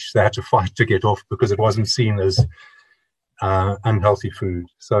work, which they had to fight to get off because it wasn't seen as unhealthy food.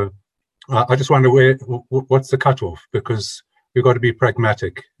 So I just wonder what's the cutoff, because we've got to be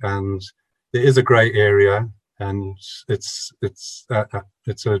pragmatic, and there is a grey area, and it's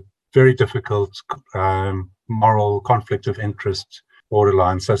a very difficult moral conflict of interest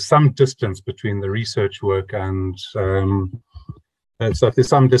borderline. So some distance between the research work and so if there's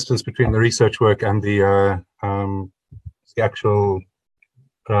some distance between the research work and the actual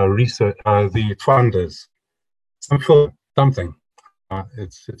research, the funders, something.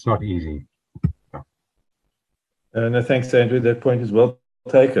 It's not easy. No, thanks, Andrew. That point is well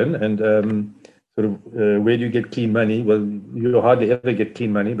taken. And where do you get clean money? Well, you'll hardly ever get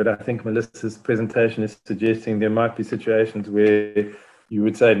clean money, but I think Melissa's presentation is suggesting there might be situations where you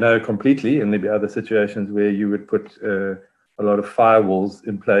would say no completely, and there'd be other situations where you would put a lot of firewalls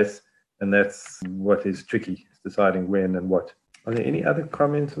in place, and that's what is tricky, is deciding when and what. Are there any other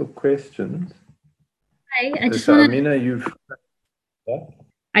comments or questions? I just want to...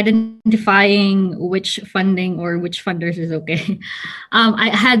 Identifying which funding or which funders is okay. I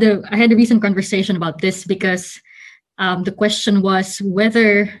had a recent conversation about this because the question was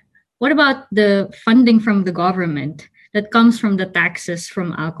what about the funding from the government that comes from the taxes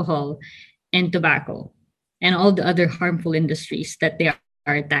from alcohol and tobacco and all the other harmful industries that they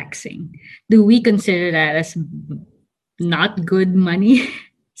are taxing? Do we consider that as not good money?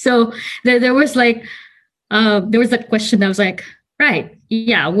 So there was that question that was like, right,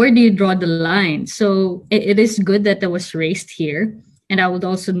 yeah, where do you draw the line? So it is good that was raised here. And I would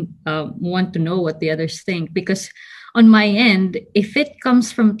also want to know what the others think, because on my end, if it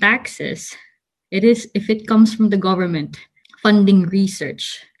comes from taxes, if it comes from the government funding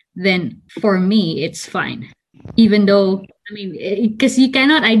research, then for me, it's fine. Even though, because you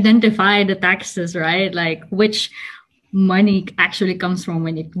cannot identify the taxes, right? Like which money actually comes from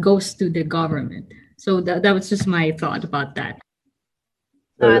when it goes to the government. So that was just my thought about that.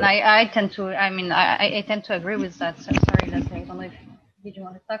 And I tend to, I tend to agree with that. So sorry, Leslie, I don't know if, did you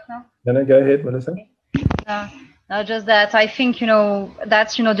want to talk now? No, go ahead, Melissa. No, just that I think,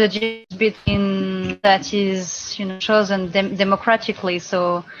 that's, the difference between that is, chosen democratically.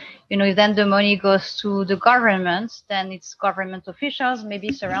 So, if then the money goes to the government, then it's government officials,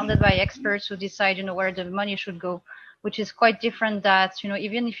 maybe surrounded by experts who decide, where the money should go, which is quite different that,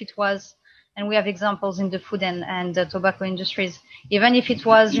 even if it was, and we have examples in the food and the tobacco industries, even if it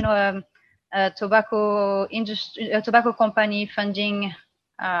was, a tobacco industry, a tobacco company funding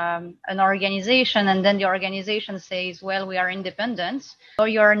an organization, and then the organization says, well, we are independent, or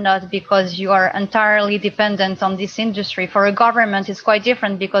you're not because you are entirely dependent on this industry. For a government, it's quite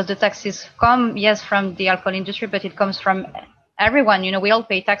different because the taxes come, yes, from the alcohol industry, but it comes from everyone. We all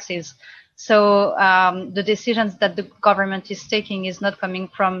pay taxes. So the decisions that the government is taking is not coming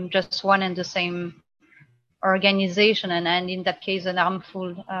from just one and the same organization, and in that case, an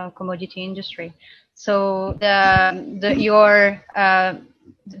harmful commodity industry. So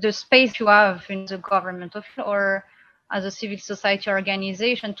the space you have in the government or as a civil society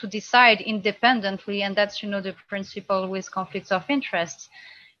organization to decide independently, and that's the principle with conflicts of interest.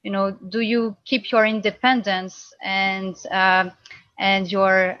 Do you keep your independence and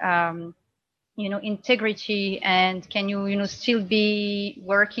your integrity, and can you still be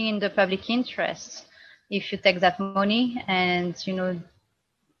working in the public interest if you take that money, and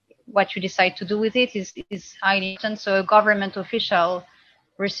what you decide to do with it is highly important. So a government official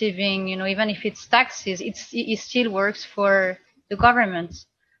receiving, even if it's taxes, it still works for the government.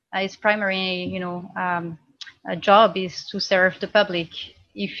 Its primary, job is to serve the public.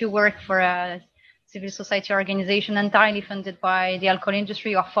 If you work for a civil society organization entirely funded by the alcohol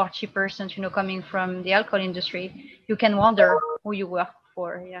industry, or 40%, coming from the alcohol industry, you can wonder who you work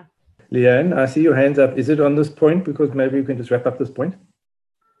for. Yeah. Leanne, I see your hands up. Is it on this point? Because maybe you can just wrap up this point.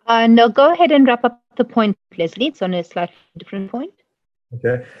 No, go ahead and wrap up the point, Leslie. It's on a slightly different point.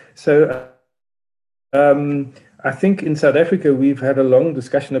 Okay, so I think in South Africa, we've had a long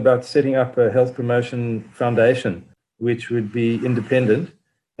discussion about setting up a health promotion foundation, which would be independent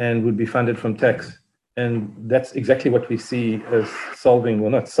and would be funded from tax. And that's exactly what we see as solving,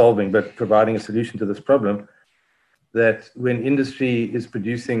 well, not solving, but providing a solution to this problem, that when industry is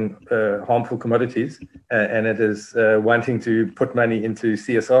producing harmful commodities and it is wanting to put money into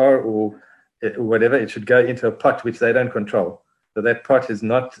CSR or whatever, it should go into a pot which they don't control. So that pot is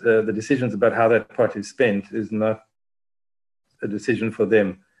not, the decisions about how that pot is spent is not a decision for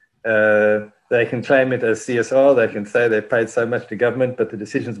them. They can claim it as CSR, they can say they paid so much to government, but the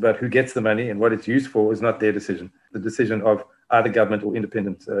decisions about who gets the money and what it's used for is not their decision. The decision of either government or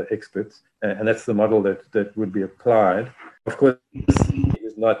independent experts. And that's the model that would be applied. Of course, it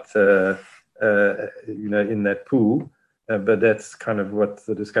is not in that pool, but that's kind of what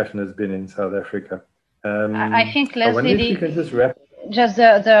the discussion has been in South Africa. I think, Leslie, if you can just wrap. Just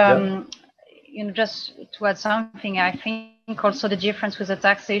just to add something, I think also the difference with the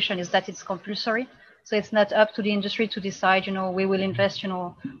taxation is that it's compulsory. So it's not up to the industry to decide, we will invest,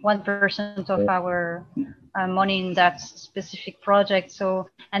 1% of our money in that specific project. So,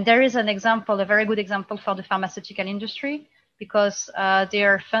 and there is an example, a very good example for the pharmaceutical industry, because they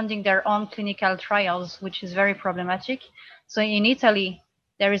are funding their own clinical trials, which is very problematic. So in Italy,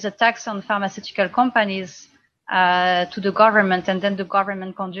 there is a tax on pharmaceutical companies to the government, and then the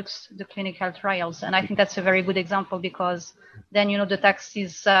government conducts the clinical trials. And I think that's a very good example, because then, the tax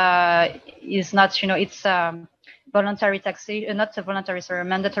is not, it's voluntary taxation, not a voluntary, sorry,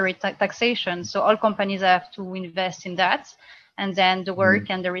 mandatory taxation. So all companies have to invest in that. And then the work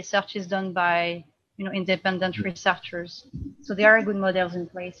and the research is done by, independent researchers. So there are good models in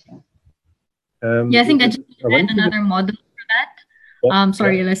place. I think I just add another model for that.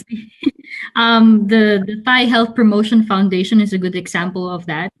 Sorry, Leslie. The Thai Health Promotion Foundation is a good example of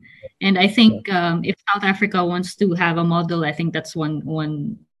that. And I think if South Africa wants to have a model, I think that's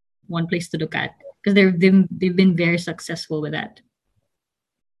one place to look at, because they've been very successful with that.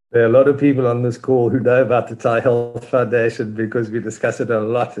 There are a lot of people on this call who know about the Thai Health Foundation, because we discuss it a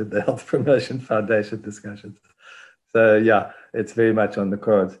lot in the Health Promotion Foundation discussions. So yeah, it's very much on the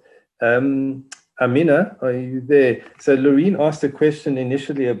cards. Amina, are you there? So Loreen asked a question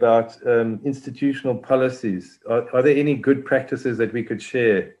initially about institutional policies. Are there any good practices that we could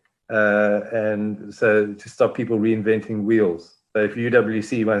share? And so to stop people reinventing wheels. So if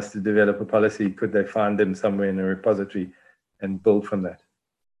UWC wants to develop a policy, could they find them somewhere in a repository and build from that?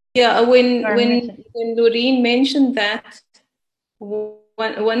 Yeah, when Loreen mentioned that,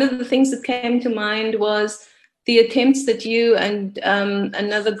 one of the things that came to mind was the attempts that you and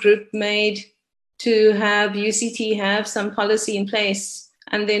another group made to have UCT have some policy in place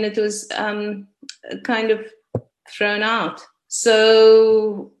and then it was kind of thrown out.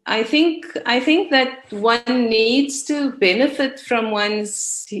 So I think that one needs to benefit from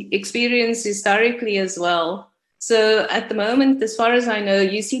one's experience historically as well. So at the moment, as far as I know,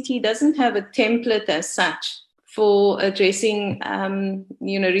 UCT doesn't have a template as such for addressing,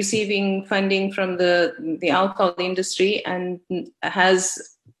 receiving funding from the alcohol industry, and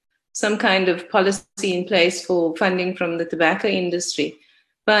has some kind of policy in place for funding from the tobacco industry.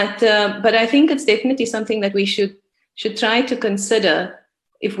 But I think it's definitely something that we should try to consider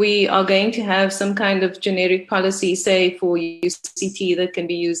if we are going to have some kind of generic policy, say for UCT, that can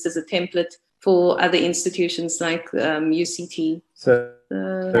be used as a template for other institutions like UCT. So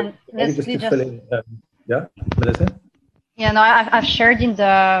just to fill in, yeah, Melissa? Yeah, no, I've shared in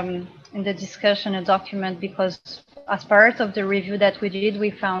the discussion a document, because as part of the review that we did, we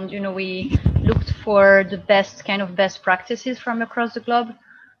found, we looked for the best practices from across the globe.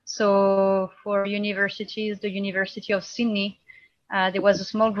 So for universities, the University of Sydney, there was a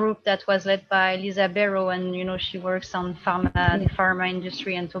small group that was led by Lisa Barrow, and she works on the pharma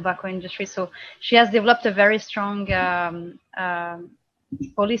industry and tobacco industry. So she has developed a very strong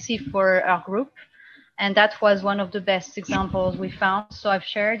policy for our group, and that was one of the best examples we found. So I've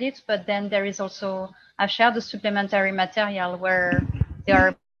shared it, but then there is also, I've shared the supplementary material where there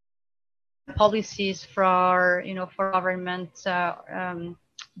are policies for government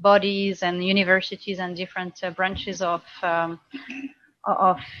bodies and universities and different branches of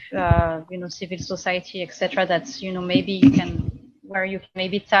civil society, etc. That's maybe you can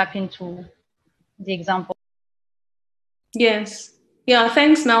maybe tap into the example. Yes, yeah.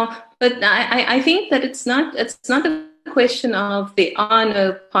 Thanks, Mel. But I think that it's not a question of there are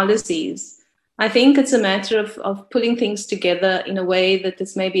no policies. I think it's a matter of pulling things together in a way that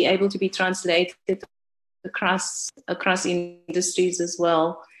is maybe able to be translated across industries as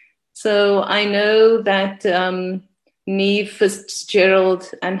well. So I know that Niamh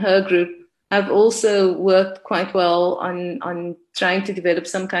Fitzgerald and her group have also worked quite well on trying to develop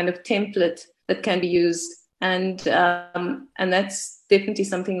some kind of template that can be used, and that's definitely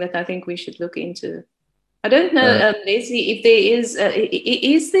something that I think we should look into. I don't know, Leslie, if there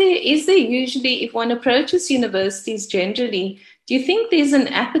is there usually, if one approaches universities generally, do you think there's an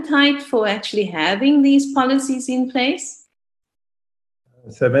appetite for actually having these policies in place?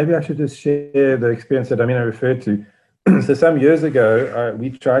 So maybe I should just share the experience that Amina referred to. So some years ago, we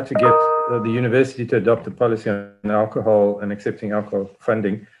tried to get the university to adopt a policy on alcohol and accepting alcohol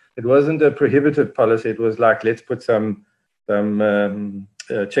funding. It wasn't a prohibitive policy. It was like, let's put some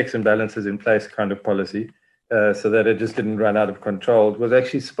checks and balances in place kind of policy, so that it just didn't run out of control. It was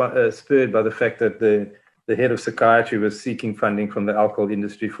actually spurred by the fact that the head of psychiatry was seeking funding from the alcohol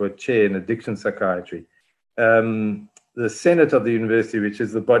industry for a chair in addiction psychiatry. The Senate of the university, which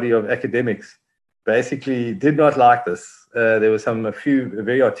is the body of academics, basically did not like this. There were a few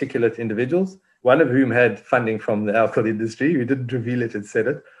very articulate individuals, one of whom had funding from the alcohol industry, who didn't reveal it in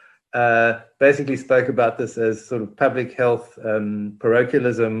Senate, basically spoke about this as sort of public health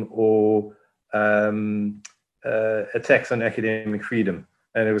parochialism or attacks on academic freedom.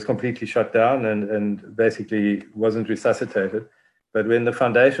 And it was completely shut down and basically wasn't resuscitated. But when the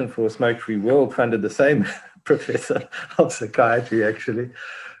Foundation for a Smoke-Free World funded the same professor of psychiatry, actually,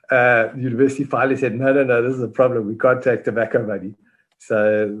 the university finally said, no, this is a problem. We can't take tobacco money. So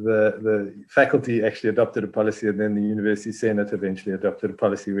the faculty actually adopted a policy, and then the University Senate eventually adopted a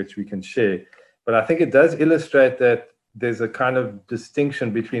policy which we can share. But I think it does illustrate that there's a kind of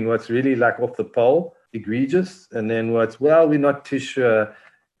distinction between what's really like off the pole, egregious, and then what's, well, we're not too sure,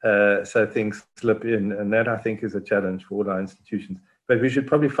 so things slip in. And that, I think, is a challenge for all our institutions. But we should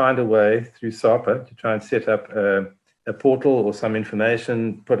probably find a way through SAPA to try and set up a portal or some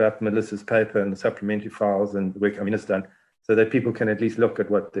information, put up Melissa's paper and the supplementary files and the work Amina's done, so that people can at least look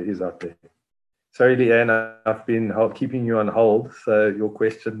at what there is out there. Sorry, Leanne, I've been keeping you on hold. So your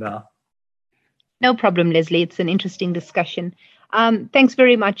question now. No problem, Leslie. It's an interesting discussion. Thanks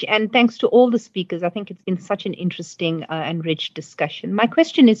very much. And thanks to all the speakers. I think it's been such an interesting and rich discussion. My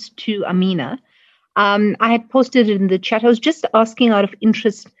question is to Amina. I had posted it in the chat. I was just asking out of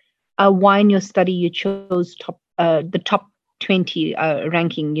interest why in your study you chose the top 20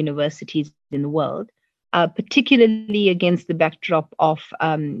 ranking universities in the world, particularly against the backdrop of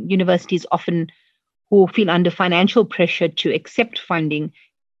universities often who feel under financial pressure to accept funding,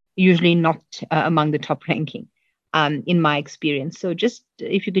 usually not among the top ranking, in my experience. So just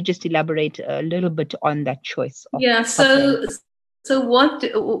if you could just elaborate a little bit on that choice. Yeah, so So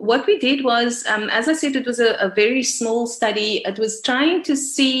what we did was, as I said, it was a very small study. It was trying to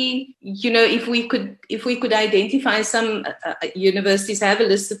see, if we could identify some universities, have a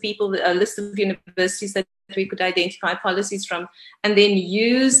list of universities that we could identify policies from, and then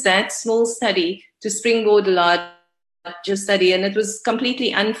use that small study to springboard a larger study. And it was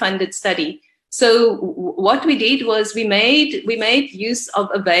completely unfunded study. So what we did was we made use of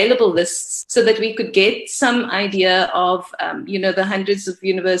available lists so that we could get some idea of, the hundreds of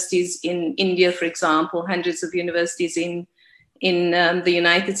universities in India, for example, hundreds of universities in the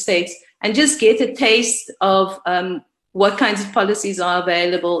United States, and just get a taste of what kinds of policies are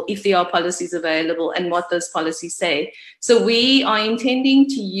available, if there are policies available, and what those policies say. So we are intending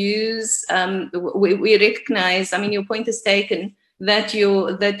to use, we recognize, your point is taken, that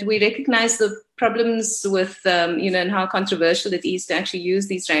we recognize the problems with, and how controversial it is to actually use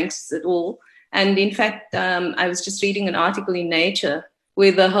these ranks at all. And in fact, I was just reading an article in Nature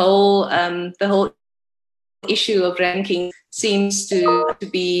where the whole issue of ranking seems to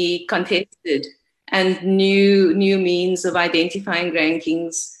be contested, and new means of identifying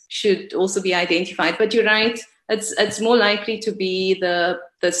rankings should also be identified. But you're right, it's more likely to be the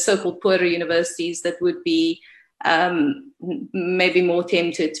so-called poorer universities that would be maybe more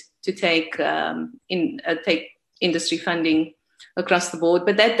tempted to take industry funding across the board.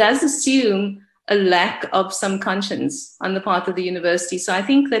 But that does assume a lack of some conscience on the part of the university. So I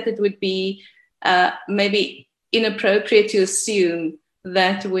think that it would be maybe inappropriate to assume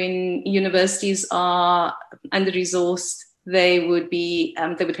that when universities are under-resourced, they would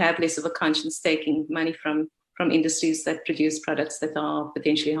have less of a conscience taking money from industries that produce products that are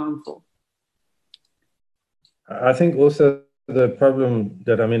potentially harmful. I think also the problem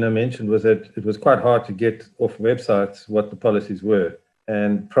that Amina mentioned was that it was quite hard to get off websites what the policies were,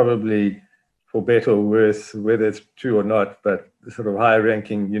 and probably for better or worse, whether it's true or not, but the sort of higher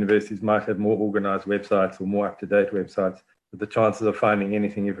ranking universities might have more organized websites or more up-to-date websites. But the chances of finding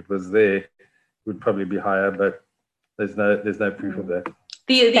anything, if it was there, would probably be higher, but there's no proof of that.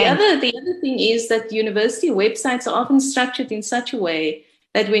 The other thing is that university websites are often structured in such a way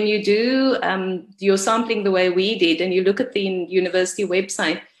that when you do your sampling the way we did, and you look at the university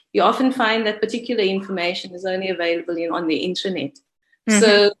website, you often find that particular information is only available on the intranet. Mm-hmm.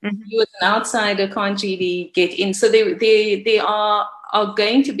 So you as an outsider can't really get in. So there are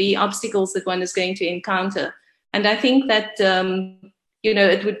going to be obstacles that one is going to encounter. And I think that,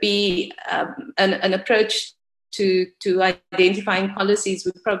 it would be an approach to identifying policies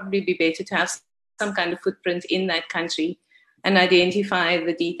would probably be better to have some kind of footprint in that country and identify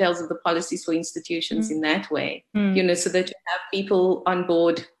the details of the policies for institutions in that way, so that you have people on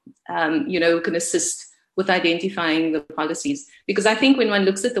board, who can assist with identifying the policies. Because I think when one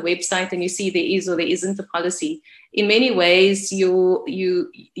looks at the website and you see there is or there isn't a policy, in many ways, you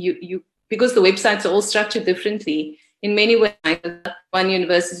because the websites are all structured differently, in many ways, one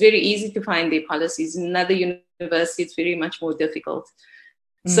university is very easy to find their policies. In another university, it's very much more difficult.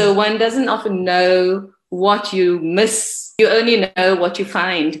 So one doesn't often know what you miss. You only know what you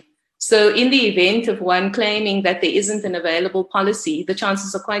find. So in the event of one claiming that there isn't an available policy, the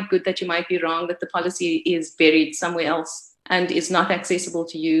chances are quite good that you might be wrong, that the policy is buried somewhere else and is not accessible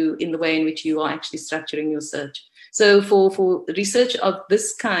to you in the way in which you are actually structuring your search. So for research of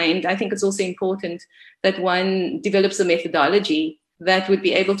this kind, I think it's also important that one develops a methodology that would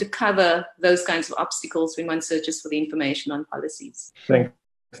be able to cover those kinds of obstacles when one searches for the information on policies. Thanks,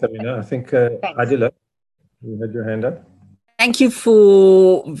 Amina. I think Adila, you had your hand up. Thank you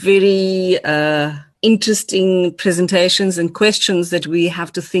for very interesting presentations and questions that we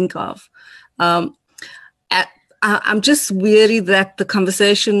have to think of. I'm just weary that the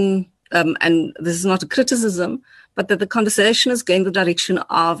conversation, and this is not a criticism, but that the conversation is going the direction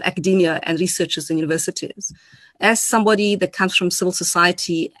of academia and researchers in universities. As somebody that comes from civil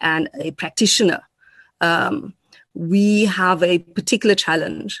society and a practitioner, we have a particular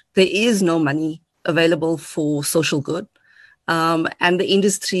challenge. There is no money available for social good. And the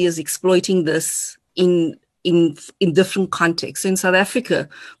industry is exploiting this in different contexts. In South Africa,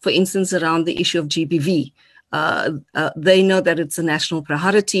 for instance, around the issue of GBV, they know that it's a national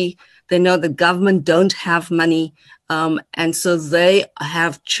priority. They know the government don't have money. And so they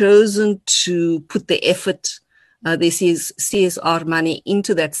have chosen to put the effort, the CSR money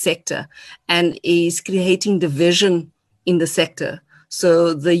into that sector, and is creating division in the sector.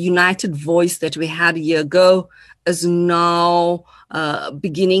 So the united voice that we had a year ago is now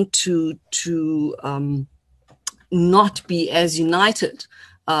beginning to not be as united.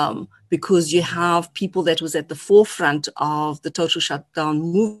 because you have people that was at the forefront of the total shutdown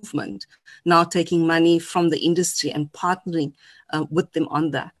movement now taking money from the industry and partnering with them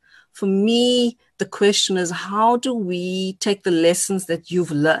on that. For me, the question is, how do we take the lessons that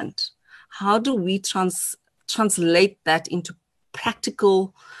you've learned? How do we translate that into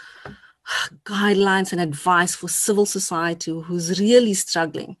practical guidelines and advice for civil society who's really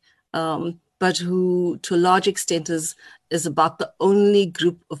struggling, but who to a large extent is about the only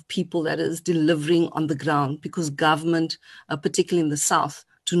group of people that is delivering on the ground, because government, particularly in the South,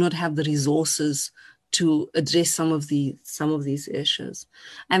 do not have the resources to address some of these issues.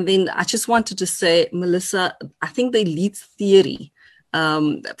 And then I just wanted to say, Melissa, I think the elite theory,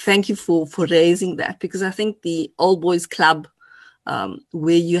 thank you for raising that, because I think the All Boys Club,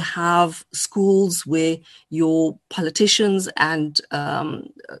 where you have schools where your politicians and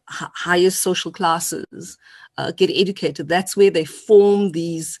higher social classes get educated, that's where they form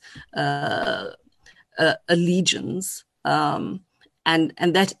these allegiance, and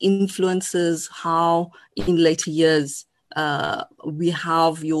that influences how in later years we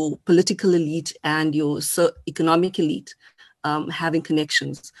have your political elite and your economic elite having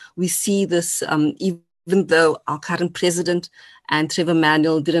connections. We see this even though our current president and Trevor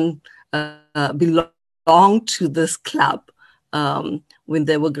Manuel didn't belong to this club when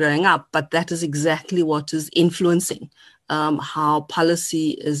they were growing up, but that is exactly what is influencing how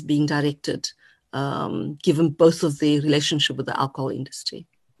policy is being directed, given both of their relationship with the alcohol industry.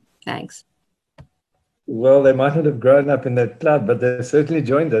 Thanks. Well, they might not have grown up in that club, but they certainly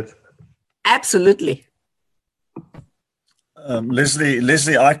joined it. Absolutely.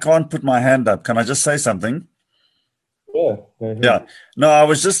 Leslie, I can't put my hand up. Can I just say something? Yeah. Yeah. No, I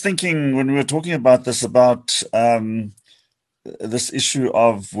was just thinking when we were talking about this, about this issue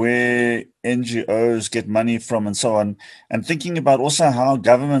of where NGOs get money from and so on, and thinking about also how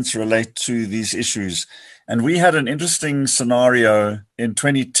governments relate to these issues. And we had an interesting scenario in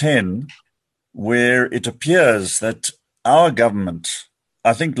 2010 where it appears that our government,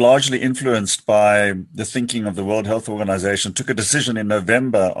 I think largely influenced by the thinking of the World Health Organization, took a decision in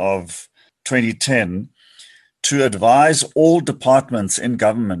November of 2010 to advise all departments in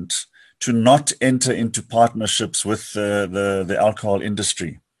government to not enter into partnerships with the alcohol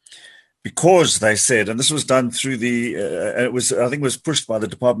industry, because they said, and this was done through I think it was pushed by the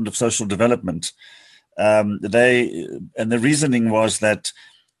Department of Social Development. And the reasoning was that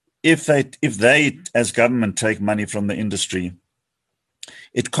if they as government take money from the industry,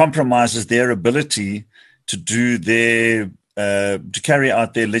 it compromises their ability to do to carry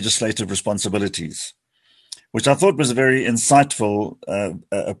out their legislative responsibilities, which I thought was a very insightful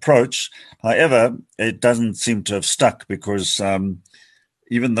approach. However, it doesn't seem to have stuck, because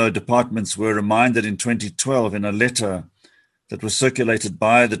even though departments were reminded in 2012 in a letter that was circulated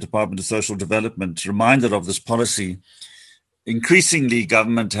by the Department of Social Development, reminded of this policy, increasingly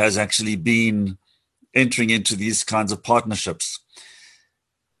government has actually been entering into these kinds of partnerships,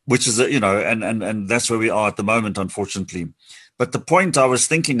 which is, and that's where we are at the moment, unfortunately. But the point I was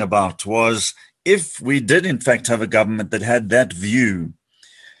thinking about was, if we did in fact have a government that had that view,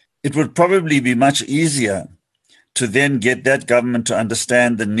 it would probably be much easier to then get that government to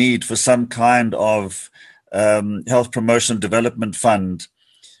understand the need for some kind of health promotion development fund,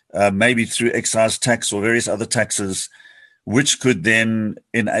 maybe through excise tax or various other taxes, which could then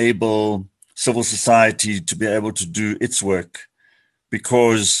enable civil society to be able to do its work,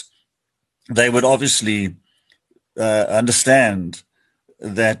 because they would obviously understand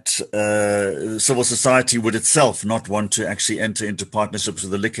that civil society would itself not want to actually enter into partnerships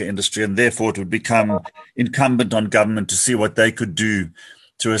with the liquor industry, and therefore it would become incumbent on government to see what they could do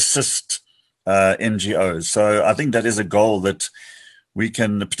to assist NGOs. So I think that is a goal that we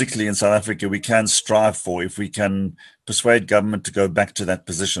can, particularly in South Africa, we can strive for, if we can persuade government to go back to that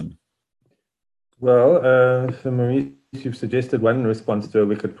position. Well, so Maurice, you've suggested one response to a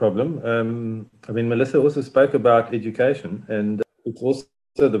wicked problem. Melissa also spoke about education, and it's also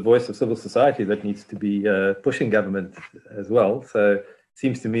the voice of civil society that needs to be pushing government as well. So it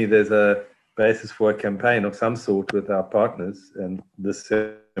seems to me there's a basis for a campaign of some sort with our partners, and this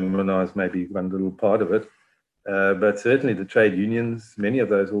seminar is maybe one little part of it. But certainly the trade unions, many of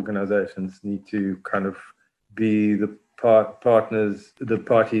those organizations need to kind of be the partners, the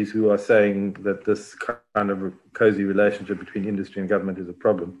parties who are saying that this kind of cozy relationship between industry and government is a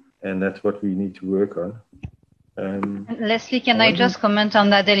problem, and that's what we need to work on. Leslie, can I just comment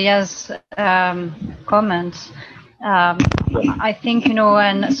on Adelia's comments? I think,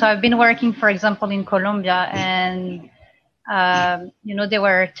 and so I've been working, for example, in Colombia, and, there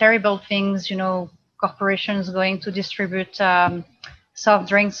were terrible things, corporations going to distribute soft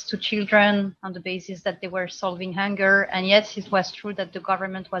drinks to children on the basis that they were solving hunger. And yet it was true that the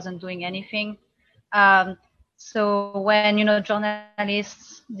government wasn't doing anything. So when,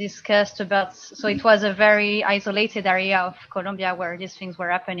 journalists discussed about, so it was a very isolated area of Colombia where these things were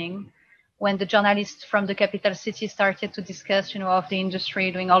happening. When the journalists from the capital city started to discuss, of the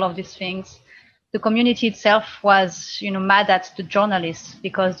industry doing all of these things, the community itself was, mad at the journalists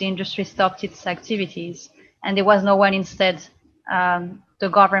because the industry stopped its activities and there was no one instead. The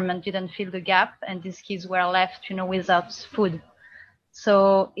government didn't fill the gap and these kids were left, without food.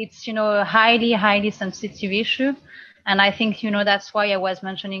 So it's, a highly, highly sensitive issue. And I think, that's why I was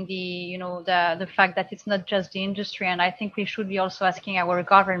mentioning the fact that it's not just the industry. And I think we should be also asking our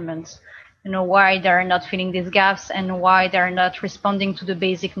governments, why they're not filling these gaps and why they're not responding to the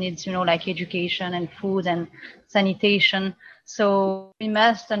basic needs, like education and food and sanitation. So we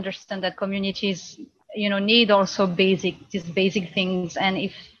must understand that communities, need also these basic things. And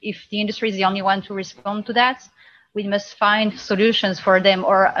if the industry is the only one to respond to that, we must find solutions for them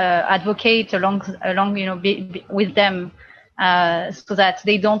or advocate along with them so that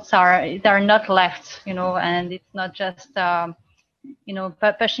they're not left, and it's not just,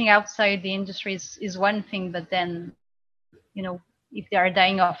 pushing outside the industry is one thing, but then, if they are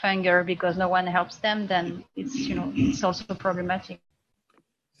dying of hunger because no one helps them, then it's also problematic.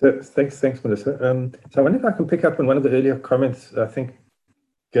 So thanks, Melissa. So I wonder if I can pick up on one of the earlier comments. I think,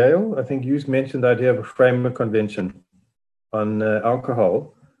 Gail, you mentioned the idea of a framework convention on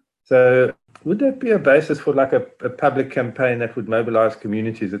alcohol. So would that be a basis for like a public campaign that would mobilize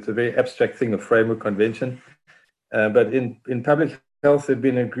communities? It's a very abstract thing, a framework convention. But in public health, there's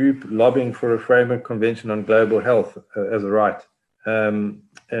been a group lobbying for a framework convention on global health as a right.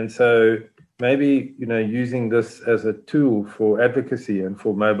 And so maybe, using this as a tool for advocacy and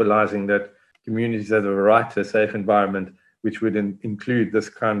for mobilizing that communities have a right to a safe environment, which would include this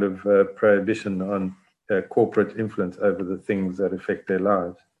kind of prohibition on corporate influence over the things that affect their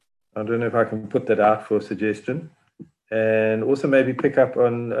lives. I don't know if I can put that out for a suggestion. And also maybe pick up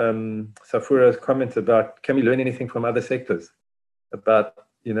on Safura's comments about, can we learn anything from other sectors about,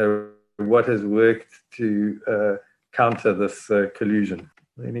 what has worked to counter this collusion?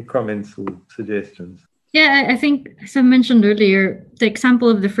 Any comments or suggestions? Yeah, I think, as I mentioned earlier, the example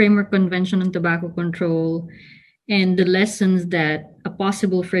of the Framework Convention on Tobacco Control and the lessons that a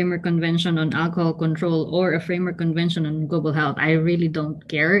possible framework convention on alcohol control or a framework convention on global health, I really don't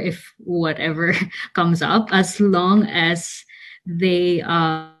care if whatever comes up, as long as they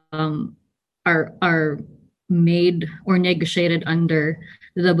are made or negotiated under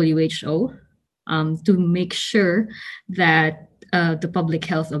the WHO to make sure that the public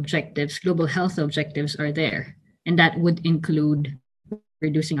health objectives, global health objectives are there. And that would include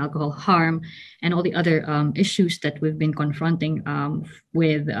reducing alcohol harm and all the other issues that we've been confronting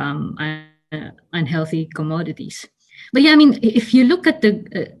with unhealthy commodities. But yeah, if you look at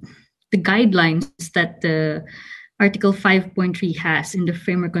the guidelines that the Article 5.3 has in the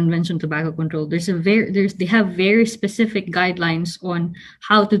Framework Convention on Tobacco Control, they have very specific guidelines on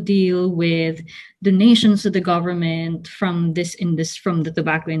how to deal with donations to the government from the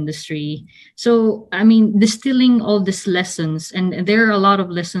tobacco industry. So, distilling all these lessons, and there are a lot of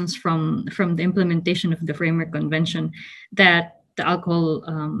lessons from the implementation of the Framework Convention that the alcohol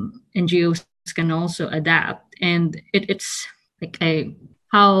NGOs can also adapt. And it's like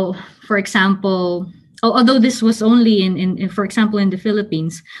how, for example, although this was only in for example, in the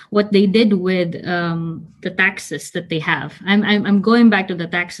Philippines, what they did with the taxes that they have. I'm going back to the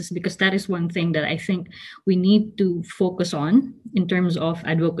taxes because that is one thing that I think we need to focus on in terms of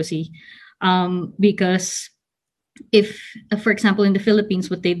advocacy. Because if, for example, in the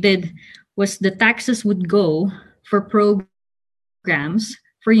Philippines, what they did was the taxes would go for programs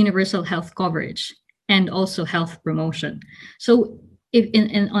for universal health coverage and also health promotion. So if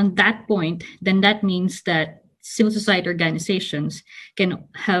on that point, then that means that civil society organizations can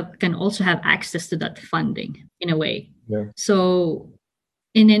also have access to that funding in a way. Yeah. So,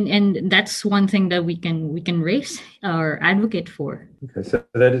 and that's one thing that we can raise or advocate for. Okay, so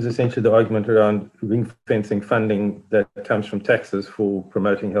that is essentially the argument around ring-fencing funding that comes from taxes for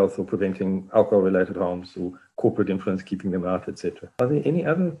promoting health or preventing alcohol-related harms or corporate influence, keeping them out, etc. Are there any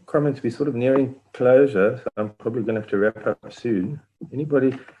other comments? We're sort of nearing closure, so I'm probably going to have to wrap up soon.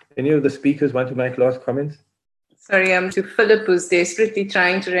 Any of the speakers want to make last comments? Sorry, to Philip, who's desperately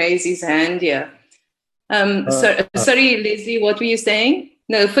trying to raise his hand here. Sorry, Leslie, what were you saying?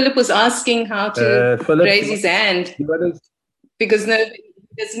 No, Philip was asking how to raise his hand because nobody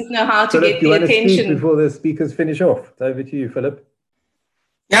doesn't know how to get the attention. Speak before the speakers finish off. It's over to you, Philip.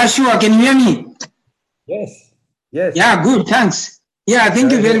 Yeah, sure. Can you hear me? Yes. Yeah, good. Thanks. Yeah,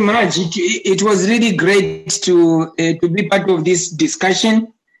 thank you very much. It was really great to be part of this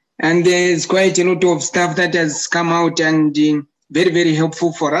discussion, and there's quite a lot of stuff that has come out and very, very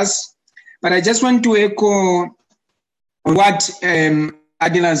helpful for us. But I just want to echo what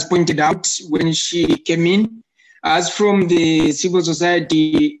Adela has pointed out when she came in. As from the civil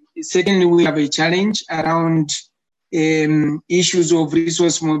society, certainly we have a challenge around issues of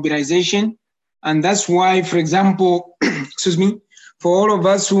resource mobilization. And that's why, for example, excuse me, for all of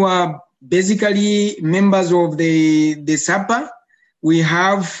us who are basically members of the SAPA, we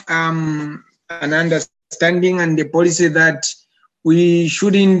have an understanding and the policy that we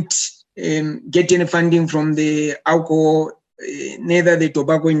shouldn't get any funding from the alcohol, neither the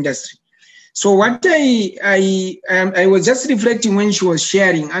tobacco industry. So what I was just reflecting when she was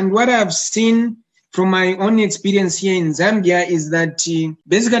sharing, and what I've seen from my own experience here in Zambia is that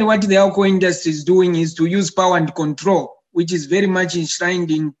basically what the alcohol industry is doing is to use power and control, which is very much enshrined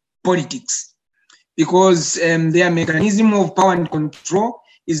in politics, because their mechanism of power and control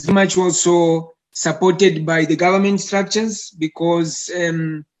is much also supported by the government structures, because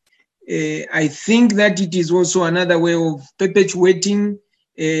I think that it is also another way of perpetuating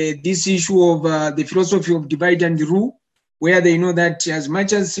this issue of the philosophy of divide and rule, where they know that as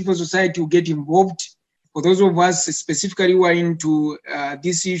much as civil society will get involved, for those of us specifically who are into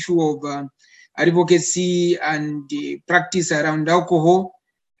this issue of advocacy and practice around alcohol,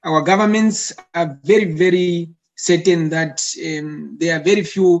 our governments are very, very certain that there are very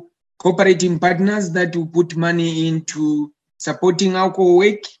few cooperating partners that will put money into supporting alcohol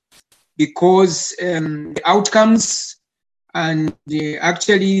work, because the outcomes and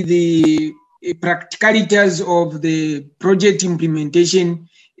actually the practicalities of the project implementation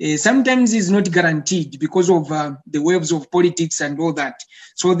sometimes is not guaranteed because of the waves of politics and all that.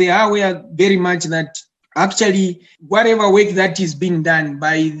 So they are aware very much that actually whatever work that is being done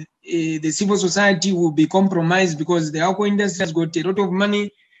by the civil society will be compromised, because the alcohol industry has got a lot of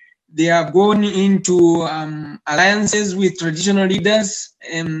money. They have gone into alliances with traditional leaders.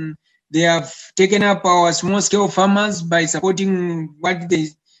 They have taken up our small-scale farmers by supporting what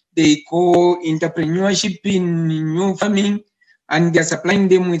they call entrepreneurship in new farming, and they're supplying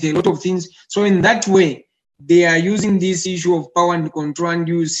them with a lot of things. So in that way, they are using this issue of power and control, and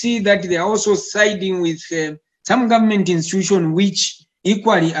you see that they are also siding with some government institutions which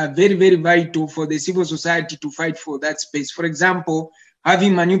equally are very, very vital for the civil society to fight for that space. For example,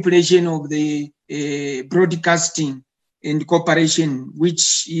 having manipulation of the broadcasting and cooperation,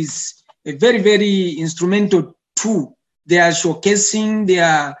 which is a very, very instrumental tool. They are showcasing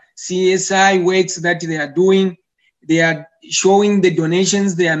their CSI works that they are doing. They are showing the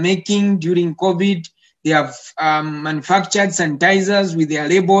donations they are making during COVID. They have manufactured sanitizers with their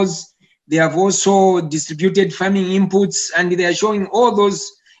labels. They have also distributed farming inputs, and they are showing all those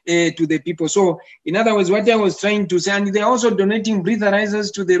to the people. So in other words, what I was trying to say, and they're also donating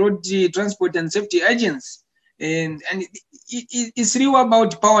breathalyzers to the road transport and safety agents. And it's really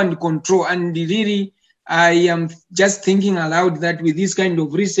about power and control. And really, I am just thinking aloud that with this kind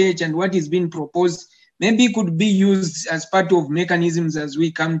of research and what is being proposed, maybe it could be used as part of mechanisms as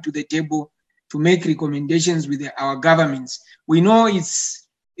we come to the table to make recommendations with our governments. We know it's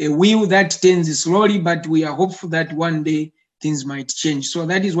a wheel that turns slowly, but we are hopeful that one day things might change. So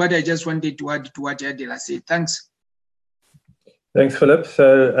that is what I just wanted to add to what Adela said. Thanks. Thanks, Philip.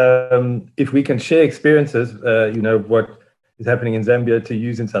 So if we can share experiences, what is happening in Zambia to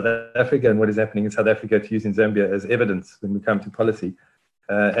use in South Africa, and what is happening in South Africa to use in Zambia as evidence when we come to policy,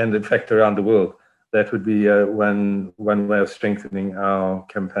 and in fact around the world, that would be one way of strengthening our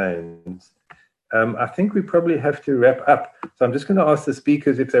campaigns. I think we probably have to wrap up. So I'm just going to ask the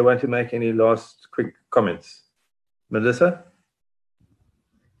speakers if they want to make any last quick comments. Melissa?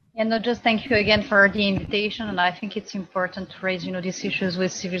 Yeah, no, just thank you again for the invitation. And I think it's important to raise, these issues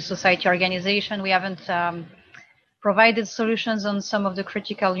with civil society organization. We haven't provided solutions on some of the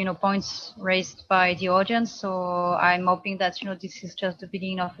critical, points raised by the audience. So I'm hoping that, this is just the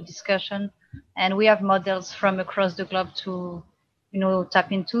beginning of a discussion, and we have models from across the globe to,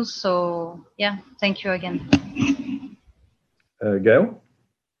 tap into. So yeah, thank you again. Gail?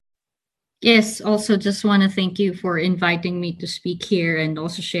 Yes, also just want to thank you for inviting me to speak here and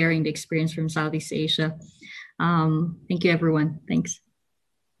also sharing the experience from Southeast Asia. Thank you, everyone. Thanks.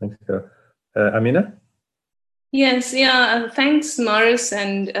 Thanks, Gail. Amina? Yes, thanks, Morris,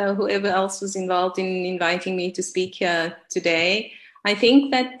 and whoever else was involved in inviting me to speak here today. I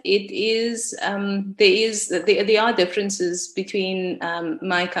think that there are differences between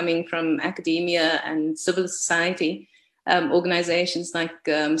my coming from academia and civil society. organizations like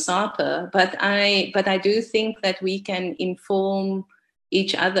SAPA, but I do think that we can inform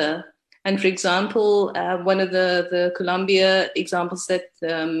each other. And for example, one of the Colombia examples that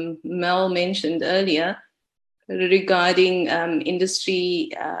Mel mentioned earlier regarding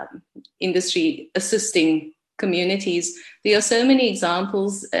industry assisting communities, there are so many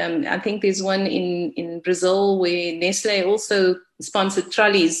examples. I think there's one in Brazil where Nestle also sponsored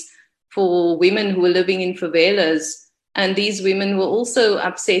trolleys for women who were living in favelas. And these women were also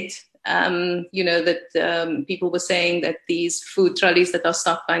upset, that people were saying that these food trolleys that are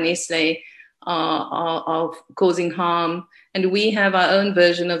stocked by Nestle are causing harm. And we have our own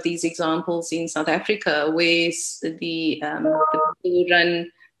version of these examples in South Africa, where the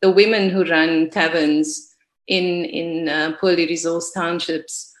women who run taverns in poorly resourced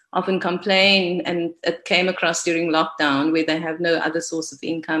townships often complain, and it came across during lockdown, where they have no other source of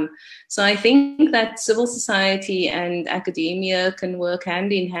income. So I think that civil society and academia can work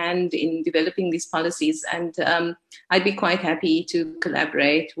hand in hand in developing these policies. And I'd be quite happy to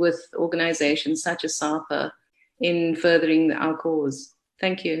collaborate with organizations such as SAPA in furthering our cause.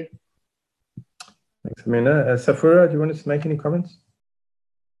 Thank you. Thanks, Amina. Safura, do you want to make any comments?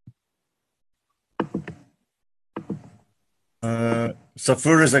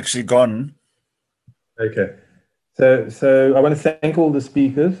 Safura is actually gone. Okay. So I want to thank all the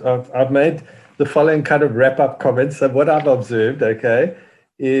speakers. I've made the following kind of wrap-up comments. So what I've observed, okay,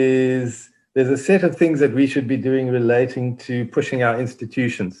 is there's a set of things that we should be doing relating to pushing our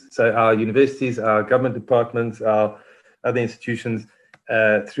institutions. So our universities, our government departments, our other institutions,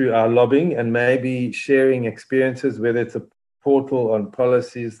 through our lobbying, and maybe sharing experiences, whether it's a portal on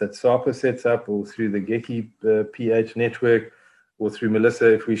policies that SAPA sets up, or through the GECI PH network, or through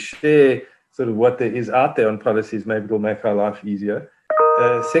Melissa. If we share sort of what there is out there on policies, maybe it'll make our life easier.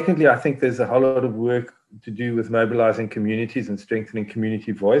 Secondly, I think there's a whole lot of work to do with mobilizing communities and strengthening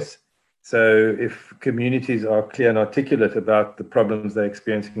community voice. So if communities are clear and articulate about the problems they're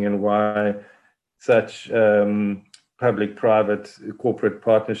experiencing and why such public-private corporate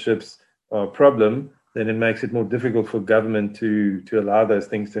partnerships are a problem, then it makes it more difficult for government to allow those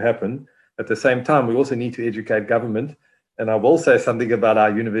things to happen. At the same time, we also need to educate government. And I will say something about our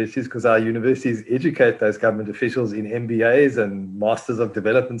universities, because our universities educate those government officials in MBAs and Masters of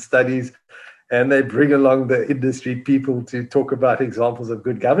Development Studies, and they bring along the industry people to talk about examples of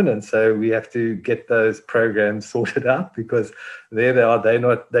good governance. So we have to get those programs sorted out, because there they are.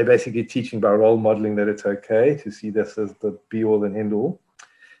 They're basically teaching by role modeling that it's okay to see this as the be all and end all.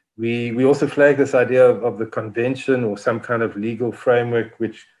 We also flag this idea of the convention or some kind of legal framework,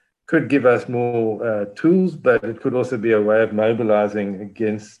 which could give us more tools, but it could also be a way of mobilizing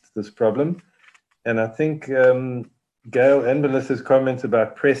against this problem. And I think Gail and Melissa's comments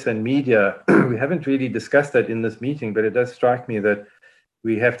about press and media, we haven't really discussed that in this meeting, but it does strike me that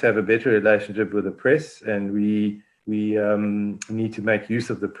we have to have a better relationship with the press, and we need to make use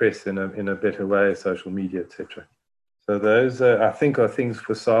of the press in a better way, social media, etc. So those, I think, are things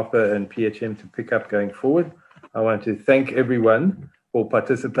for SAPA and PHM to pick up going forward. I want to thank everyone for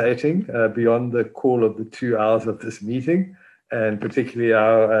participating beyond the call of the 2 hours of this meeting, and particularly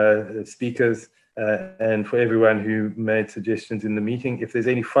our speakers, and for everyone who made suggestions in the meeting. If there's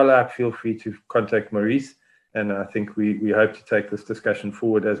any follow-up, feel free to contact Maurice. And I think we hope to take this discussion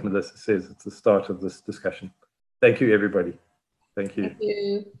forward. As Melissa says, it's the start of this discussion. Thank you, everybody. Thank you. Thank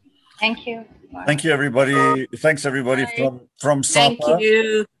you. Thank you. Thank you, everybody. Thanks, everybody, from SAPA. Thank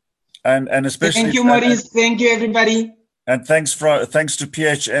you. And especially... Thank you, Maurice. Thank you, everybody. And thanks to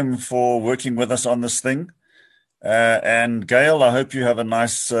PHM for working with us on this thing. And Gail, I hope you have a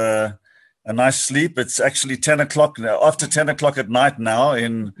nice sleep. It's actually 10 o'clock now, after 10 o'clock at night now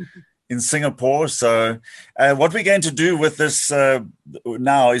in Singapore. So what we're going to do with this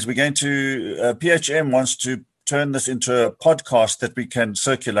now is we're going to, PHM wants to turn this into a podcast that we can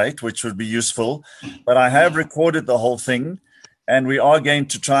circulate, which would be useful. But I have recorded the whole thing, and we are going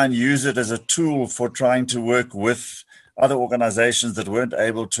to try and use it as a tool for trying to work with other organizations that weren't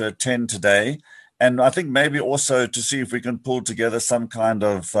able to attend today. And I think maybe also to see if we can pull together some kind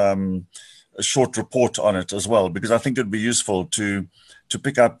of a short report on it as well, because I think it would be useful to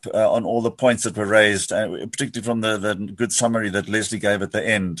pick up on all the points that were raised, particularly from the good summary that Leslie gave at the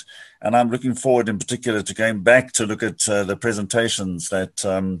end. And I'm looking forward in particular to going back to look at the presentations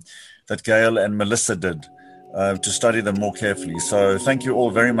that Gail and Melissa did, to study them more carefully. So thank you all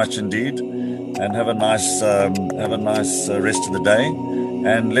very much indeed, and have a nice rest of the day.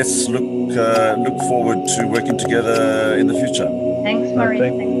 And let's look forward to working together in the future. Thanks, Maurice.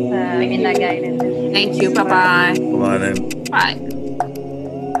 Thanks, Amina, Gail. Thank you. Bye-bye. Bye then. Bye.